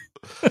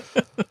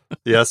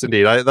 Yes,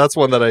 indeed. That's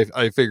one that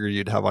I figured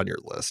you'd have on your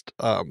list.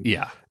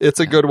 It's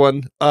a good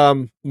one.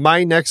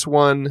 My next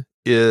one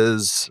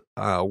is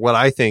what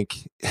I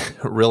think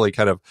really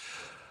kind of,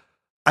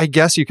 I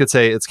guess you could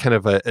say it's kind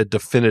of a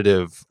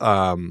definitive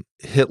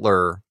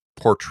Hitler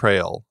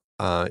portrayal.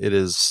 It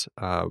is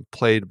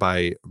played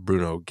by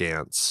Bruno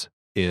Ganz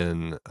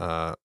in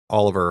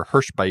Oliver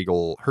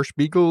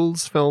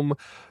Hirschbiegel's film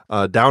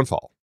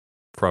Downfall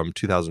from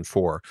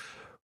 2004.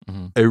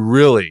 Mm-hmm. A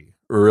really,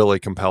 really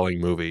compelling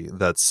movie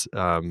that's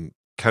kind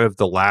of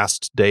the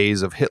last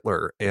days of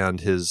Hitler and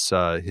his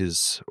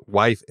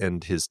wife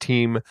and his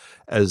team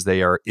as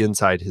they are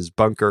inside his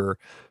bunker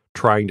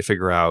trying to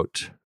figure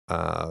out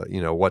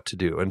what to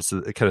do. And it's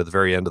kind of the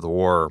very end of the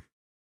war.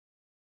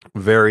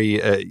 Very,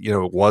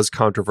 it was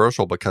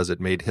controversial because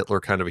it made Hitler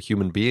kind of a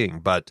human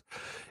being, but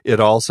it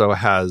also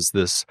has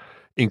this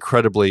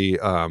incredibly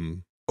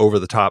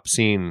over-the-top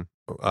scene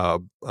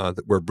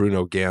where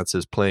Bruno Ganz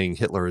is playing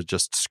Hitler, is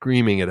just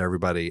screaming at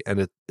everybody,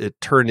 and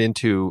it turned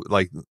into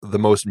like the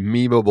most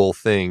memeable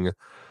thing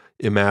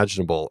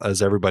imaginable,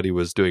 as everybody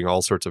was doing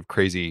all sorts of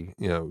crazy,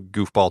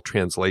 goofball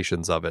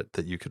translations of it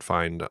that you could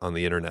find on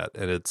the internet,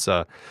 and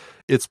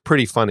it's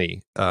pretty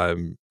funny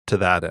to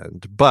that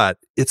end, but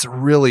it's a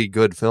really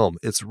good film.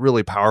 It's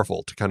really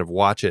powerful to kind of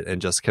watch it and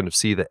just kind of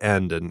see the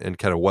end and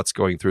kind of what's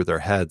going through their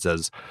heads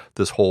as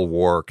this whole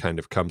war kind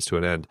of comes to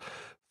an end.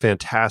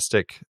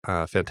 Fantastic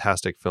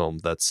film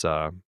that's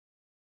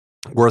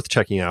worth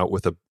checking out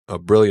with a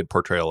brilliant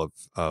portrayal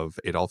of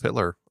Adolf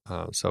Hitler.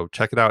 So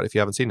check it out if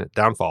you haven't seen it.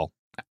 Downfall.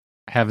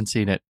 I haven't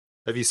seen it.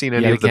 Have you seen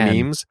any of the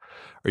memes?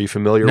 Are you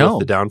familiar with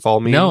the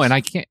Downfall memes? No, and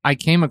I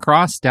came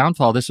across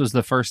Downfall. This was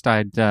the first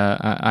I'd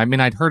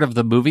heard of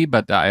the movie,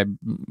 but I'd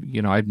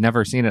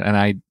never seen it, and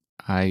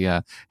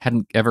I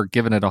hadn't ever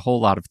given it a whole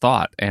lot of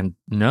thought. And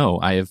no,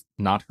 I have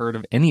not heard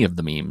of any of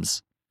the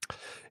memes.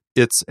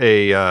 It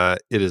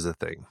is a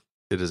thing.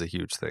 It is a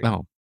huge thing.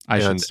 Oh, I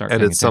should start.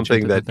 And it's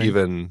something that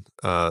even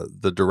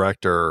the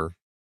director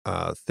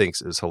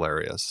thinks is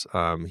hilarious.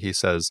 He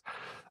says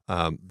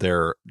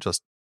they're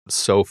just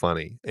so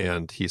funny,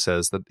 and he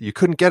says that you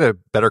couldn't get a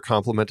better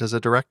compliment as a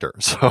director.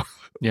 So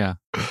yeah.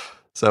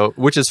 So,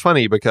 which is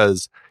funny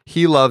because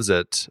he loves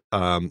it,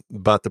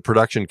 but the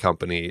production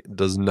company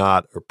does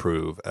not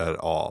approve at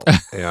all,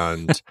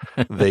 and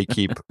they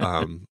keep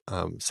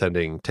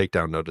sending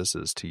takedown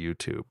notices to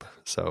YouTube.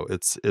 So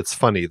it's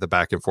funny, the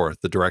back and forth.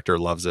 The director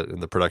loves it,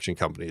 and the production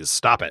company is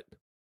stop it.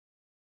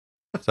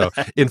 So,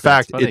 in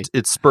fact,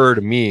 it spurred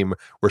a meme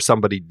where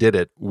somebody did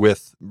it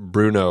with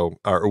Bruno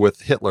or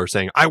with Hitler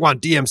saying, "I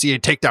want DMCA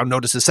takedown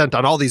notices sent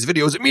on all these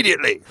videos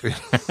immediately."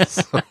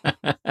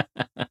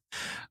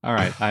 All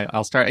right,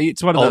 I'll start.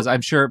 It's one of those.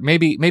 I'm sure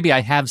maybe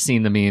I have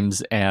seen the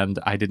memes and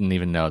I didn't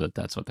even know that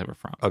that's what they were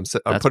from.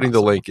 I'm putting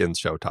the link in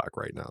Show Talk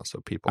right now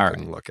so people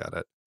can look at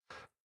it.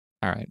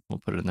 All right, we'll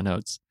put it in the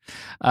notes.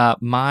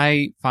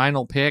 My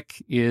final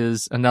pick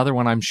is another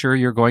one I'm sure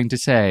you're going to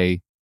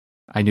say.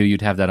 I knew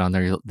you'd have that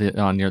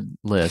on your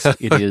list.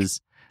 It is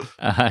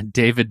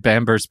David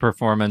Bamber's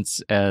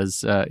performance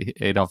as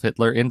Adolf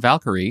Hitler in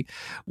Valkyrie,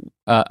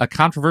 a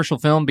controversial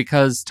film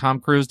because Tom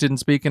Cruise didn't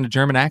speak in a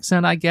German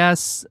accent, I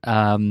guess.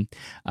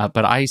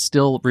 But I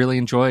still really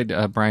enjoyed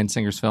Bryan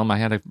Singer's film. I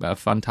had a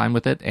fun time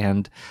with it,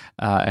 and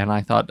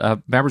I thought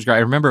Bamber's great. I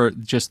remember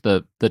just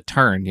the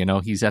turn.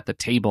 He's at the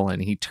table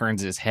and he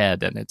turns his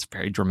head, and it's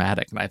very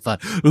dramatic. And I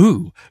thought,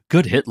 ooh,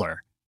 good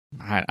Hitler.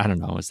 I don't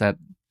know. Is that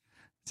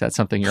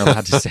something you're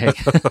allowed to say?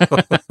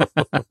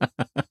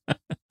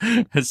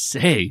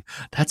 Say,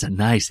 that's a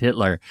nice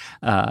Hitler.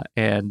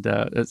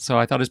 So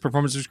I thought his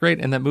performance was great.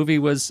 And that movie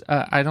was,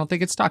 I don't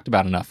think it's talked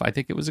about enough. I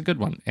think it was a good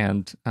one.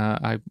 And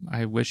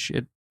I wish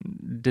it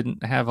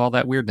didn't have all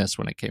that weirdness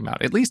when it came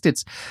out. At least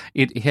it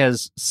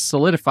has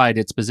solidified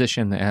its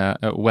position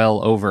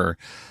well over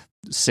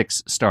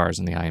 6 stars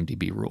in the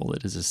IMDb rule.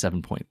 It is a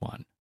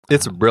 7.1.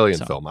 It's a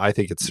brilliant film. I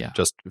think it's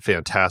just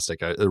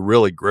fantastic. A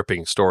really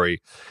gripping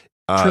story.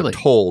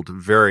 Told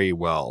very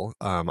well.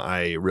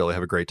 I really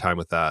have a great time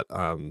with that.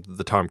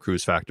 The Tom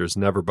Cruise factors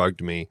never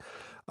bugged me.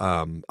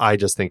 I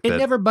just think it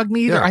never bugged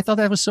me either. Yeah. I thought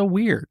that was so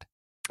weird.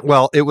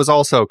 Well, it was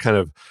also kind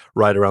of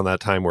right around that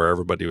time where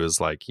everybody was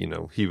like,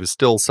 he was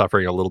still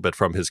suffering a little bit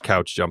from his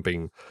couch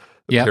jumping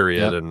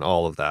period and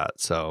all of that.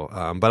 So,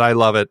 but I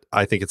love it.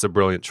 I think it's a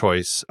brilliant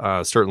choice.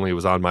 Certainly it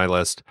was on my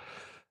list,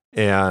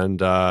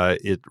 and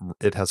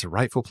it has a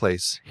rightful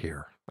place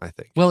here, I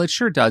think. Well, it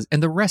sure does.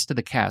 And the rest of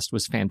the cast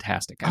was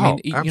fantastic. I mean,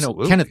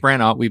 absolutely. Kenneth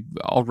Branagh, we've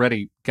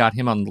already got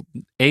him on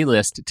A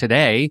list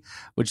today,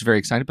 which is very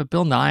exciting. But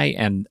Bill Nye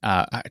and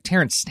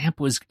Terrence Stamp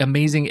was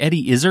amazing.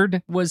 Eddie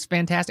Izzard was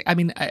fantastic. I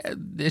mean,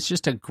 it's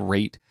just a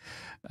great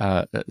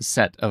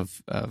set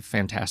of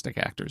fantastic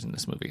actors in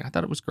this movie. I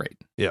thought it was great.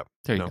 Yeah.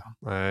 There you go.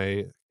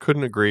 I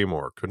couldn't agree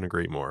more.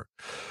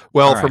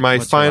 Well, for my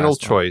final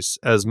choice,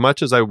 as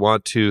much as I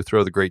want to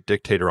throw The Great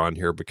Dictator on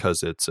here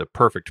because it's a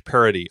perfect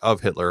parody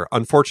of Hitler,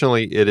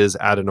 unfortunately, it is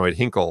Adenoid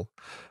Hinkle,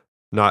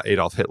 not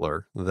Adolf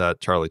Hitler,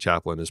 that Charlie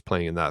Chaplin is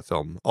playing in that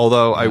film.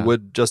 Although I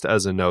would, just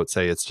as a note,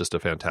 say it's just a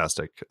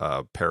fantastic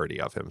parody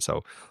of him.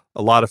 So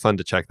a lot of fun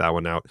to check that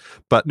one out.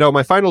 But no,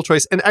 my final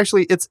choice, and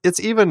actually it's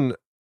even...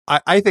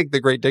 I think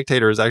The Great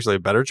Dictator is actually a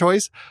better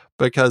choice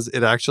because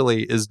it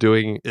actually is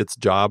doing its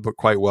job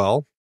quite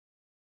well.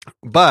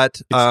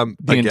 But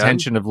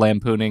intention of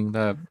lampooning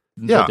the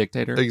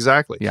dictator.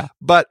 Exactly. Yeah.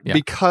 But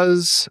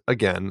because,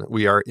 again,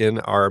 we are in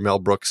our Mel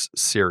Brooks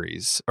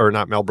series, or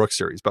not Mel Brooks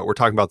series, but we're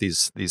talking about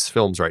these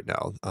films right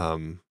now.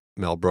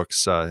 Mel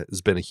Brooks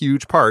has been a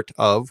huge part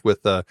of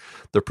with the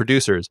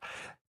producers.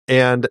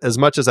 And as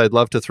much as I'd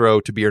love to throw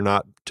To Be or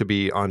Not to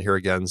Be on here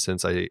again,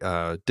 since I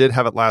did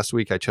have it last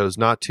week, I chose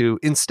not to.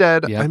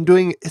 Instead, I'm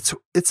doing it's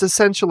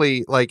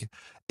essentially like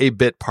a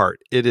bit part.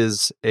 It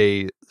is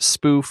a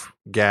spoof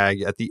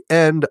gag at the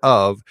end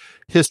of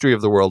History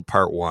of the World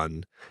Part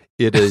 1.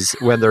 It is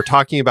when they're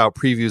talking about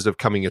previews of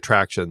coming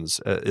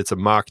attractions. It's a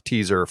mock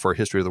teaser for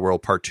History of the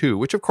World Part 2,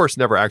 which of course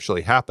never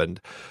actually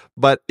happened,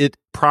 but it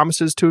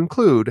promises to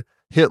include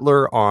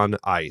Hitler on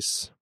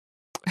ice.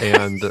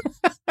 And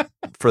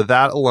for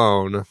that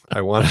alone,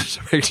 I wanted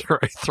to make sure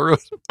I threw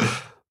it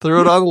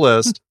on the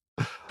list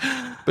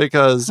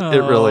because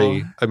it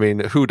really, I mean,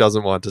 who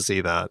doesn't want to see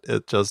that?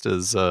 It just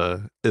is,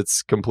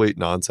 it's complete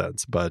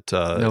nonsense, but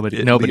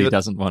nobody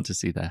doesn't want to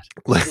see that.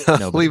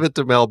 Leave it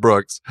to Mel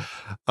Brooks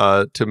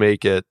to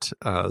make it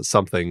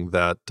something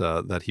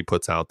that he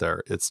puts out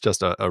there. It's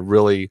just a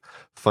really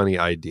funny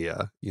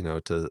idea,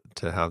 to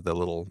have the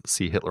little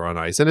see Hitler on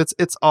ice. And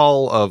it's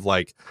all of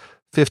like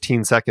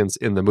 15 seconds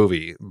in the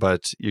movie,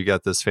 but you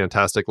get this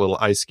fantastic little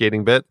ice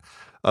skating bit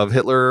of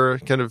Hitler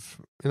kind of,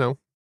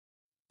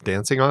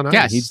 dancing on ice.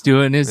 Yeah, he's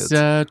doing his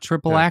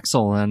triple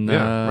axel, and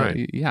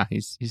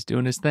he's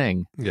doing his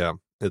thing. Yeah,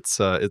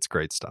 it's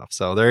great stuff.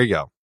 So there you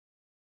go.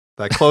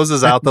 That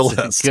closes out the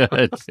list.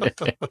 Good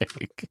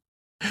pick.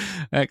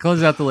 That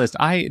closes out the list.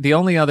 The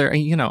only other,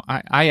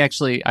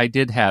 I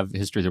did have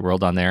History of the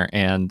World on there,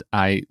 and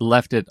I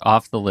left it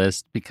off the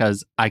list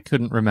because I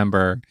couldn't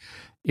remember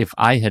if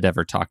I had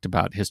ever talked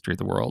about History of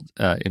the World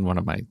in one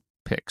of my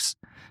picks.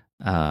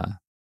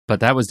 But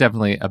that was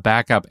definitely a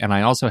backup. And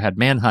I also had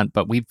Manhunt,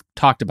 but we've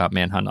talked about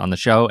Manhunt on the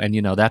show, and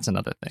that's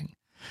another thing.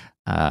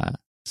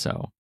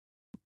 So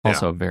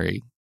also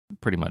very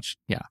pretty much,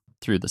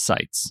 through the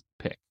sights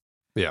pick.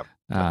 Yeah.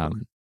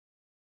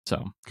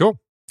 So cool.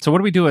 So what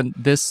are we doing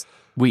this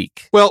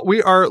week? Well,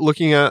 we are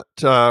looking at,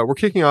 we're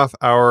kicking off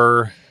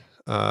our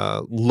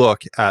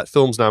look at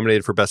films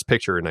nominated for Best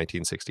Picture in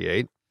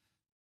 1968.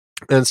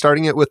 And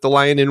starting it with The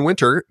Lion in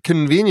Winter,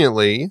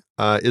 conveniently,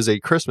 is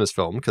a Christmas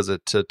film because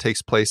it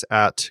takes place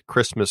at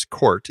Christmas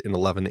Court in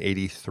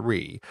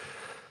 1183.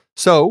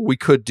 So we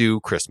could do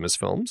Christmas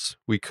films.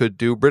 We could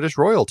do British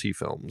royalty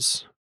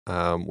films.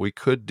 We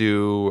could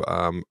do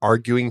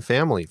arguing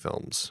family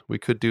films. We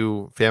could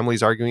do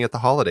families arguing at the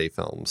holiday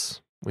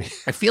films.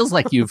 It feels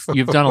like you've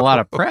done a lot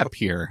of prep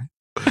here.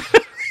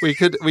 We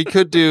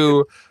could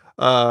do.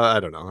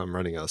 I don't know. I'm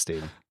running out of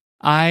steam.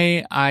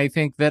 I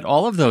think that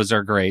all of those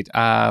are great.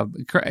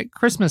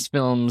 Christmas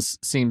films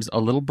seems a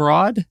little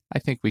broad. I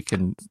think we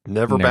can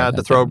Never narrow bad to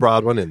that throw a down.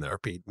 broad one in there,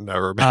 Pete.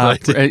 Never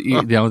bad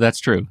idea. No, that's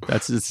true.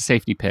 It's a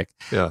safety pick.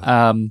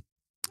 Yeah.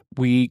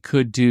 We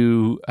could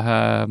do.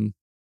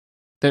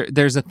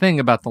 There's a thing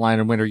about The Lion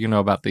in Winter. You know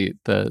about the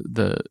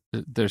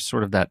there's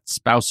sort of that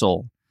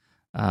spousal,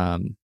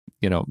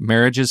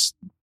 marriages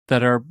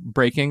that are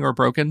breaking or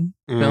broken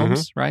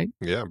films, right?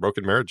 Yeah,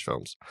 broken marriage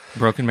films.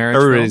 Broken marriage.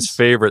 Everybody's films.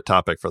 favorite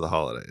topic for the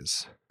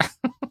holidays.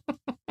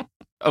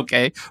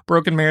 Okay,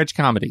 broken marriage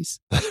comedies.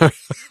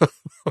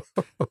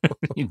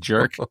 You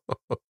jerk.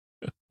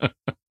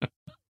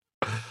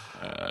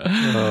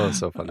 Oh,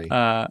 so funny.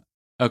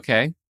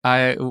 Okay.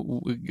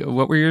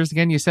 What were yours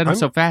again? You said them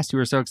so fast. You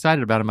were so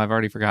excited about them. I've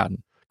already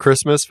forgotten.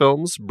 Christmas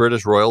films,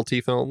 British royalty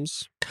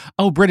films.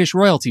 Oh, British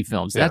royalty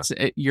films. Yeah. That's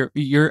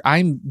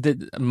I'm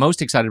the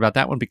most excited about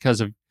that one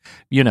because of,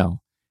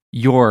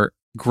 your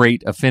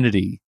great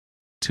affinity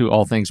to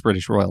all things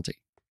British royalty.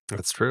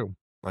 That's true.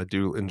 I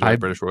do enjoy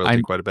British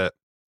royalty quite a bit.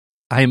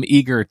 I am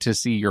eager to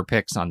see your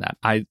picks on that.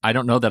 I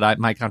don't know that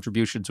my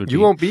contributions would be. You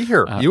won't be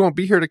here. You won't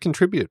be here to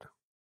contribute.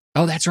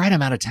 Oh, that's right.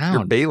 I'm out of town.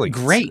 You're bailing.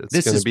 Great. It's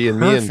This going is to be in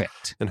perfect.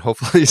 me and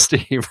hopefully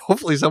Steve.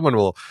 Hopefully someone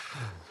will.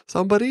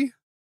 Somebody?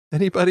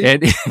 Anybody?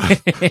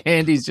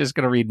 And he's just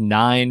going to read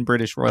 9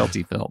 British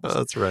royalty films.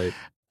 That's right.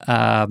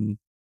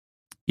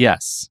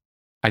 Yes,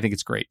 I think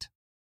it's great.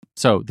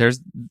 So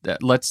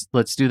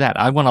let's do that.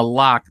 I want to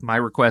lock my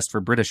request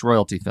for British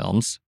royalty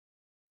films.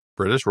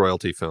 British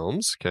royalty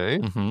films. Okay.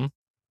 Mm-hmm.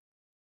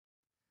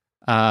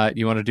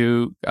 You want to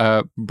do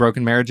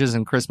broken marriages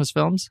and Christmas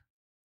films?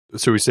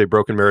 So we say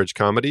broken marriage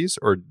comedies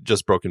or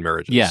just broken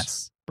marriages?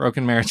 Yes,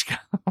 broken marriage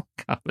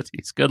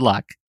comedies. Good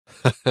luck.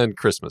 And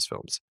Christmas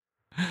films.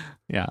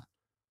 Yeah.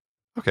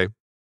 Okay.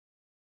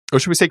 Or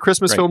should we say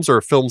Christmas films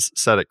or films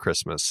set at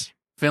Christmas?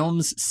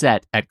 Films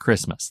set at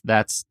Christmas.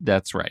 That's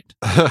right.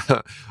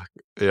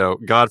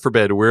 God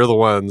forbid we're the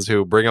ones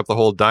who bring up the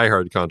whole Die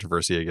Hard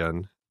controversy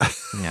again.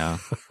 Yeah.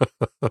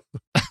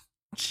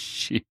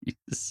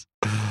 Jeez.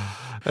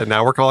 And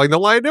now we're calling The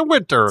Lion in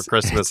Winter a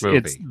Christmas movie.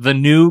 It's the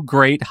new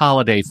great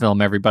holiday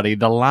film, everybody.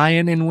 The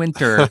Lion in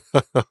Winter.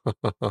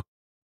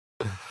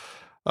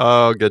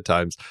 Oh, good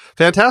times.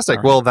 Fantastic.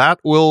 Right. Well, that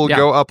will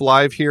go up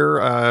live here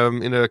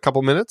in a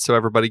couple minutes. So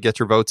everybody get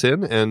your votes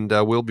in and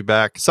we'll be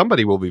back.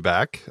 Somebody will be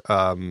back.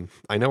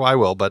 I know I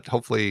will, but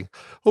hopefully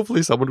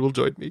someone will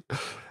join me.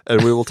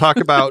 And we will talk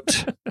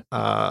about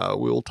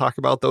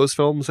those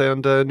films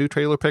and a new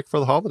trailer pick for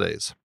the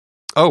holidays.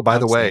 Oh, by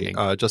the way,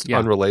 just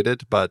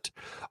unrelated, but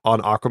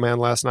on Aquaman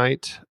last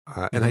night,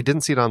 and I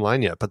didn't see it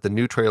online yet, but the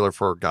new trailer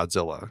for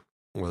Godzilla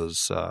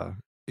was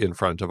in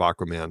front of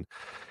Aquaman.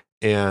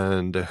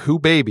 And Who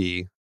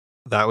Baby,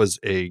 that was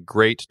a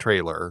great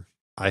trailer.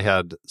 I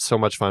had so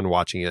much fun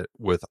watching it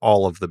with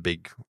all of the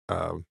big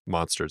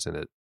monsters in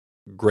it.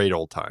 Great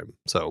old time.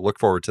 So look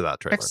forward to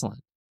that trailer.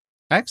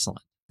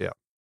 Excellent. Yeah.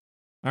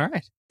 All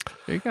right.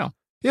 There you go.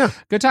 Yeah.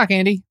 Good talk,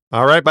 Andy.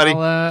 All right, buddy.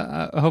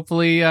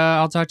 Hopefully,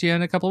 I'll talk to you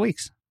in a couple of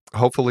weeks.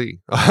 Hopefully.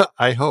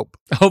 I hope.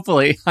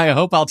 Hopefully. I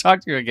hope I'll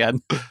talk to you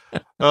again.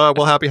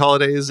 Well, happy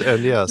holidays.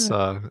 And yes,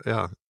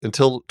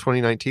 until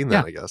 2019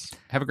 then, I guess.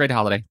 Have a great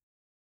holiday.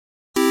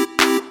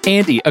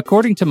 Andy,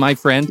 according to my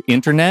friend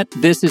Internet,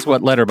 this is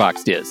what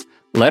Letterboxd is.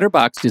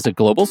 Letterboxd is a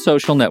global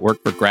social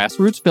network for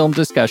grassroots film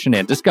discussion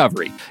and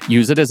discovery.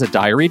 Use it as a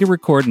diary to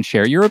record and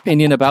share your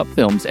opinion about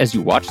films as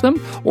you watch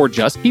them, or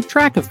just keep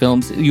track of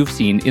films you've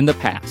seen in the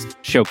past.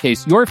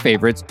 Showcase your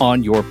favorites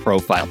on your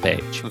profile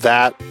page.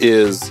 That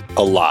is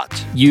a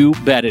lot. You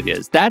bet it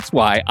is. That's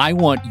why I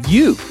want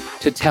you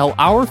to tell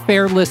our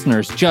fair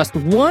listeners just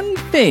one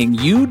thing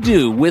you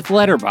do with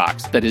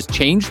Letterboxd that has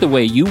changed the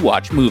way you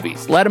watch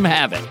movies. Let them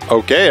have it.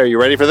 Okay, are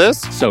you ready for this?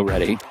 So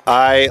ready.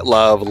 I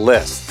love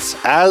lists.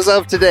 As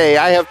of today,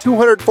 I have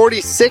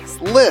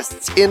 246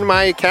 lists in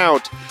my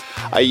account.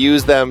 I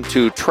use them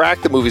to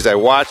track the movies I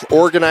watch,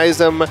 organize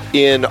them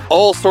in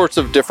all sorts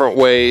of different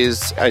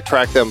ways. I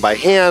track them by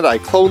hand. I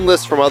clone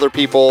lists from other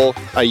people.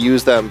 I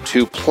use them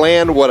to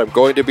plan what I'm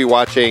going to be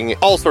watching,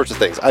 all sorts of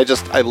things. I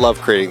love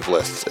creating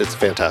lists. It's a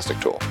fantastic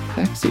tool.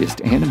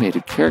 Sexiest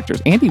animated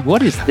characters. Andy,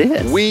 what is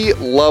this? We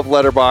love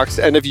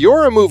Letterboxd, and if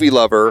you're a movie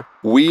lover,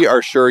 we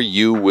are sure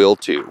you will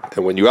too.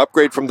 And when you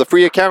upgrade from the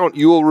free account,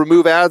 you will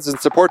remove ads and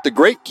support the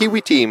great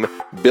Kiwi team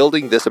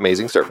building this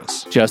amazing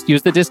service. Just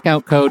use the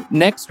discount code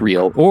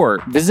NEXTREEL or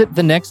visit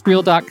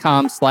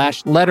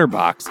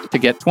thenextreel.com/letterboxd to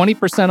get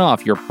 20%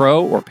 off your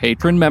pro or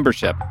patron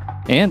membership.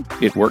 And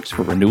it works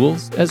for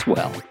renewals as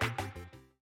well.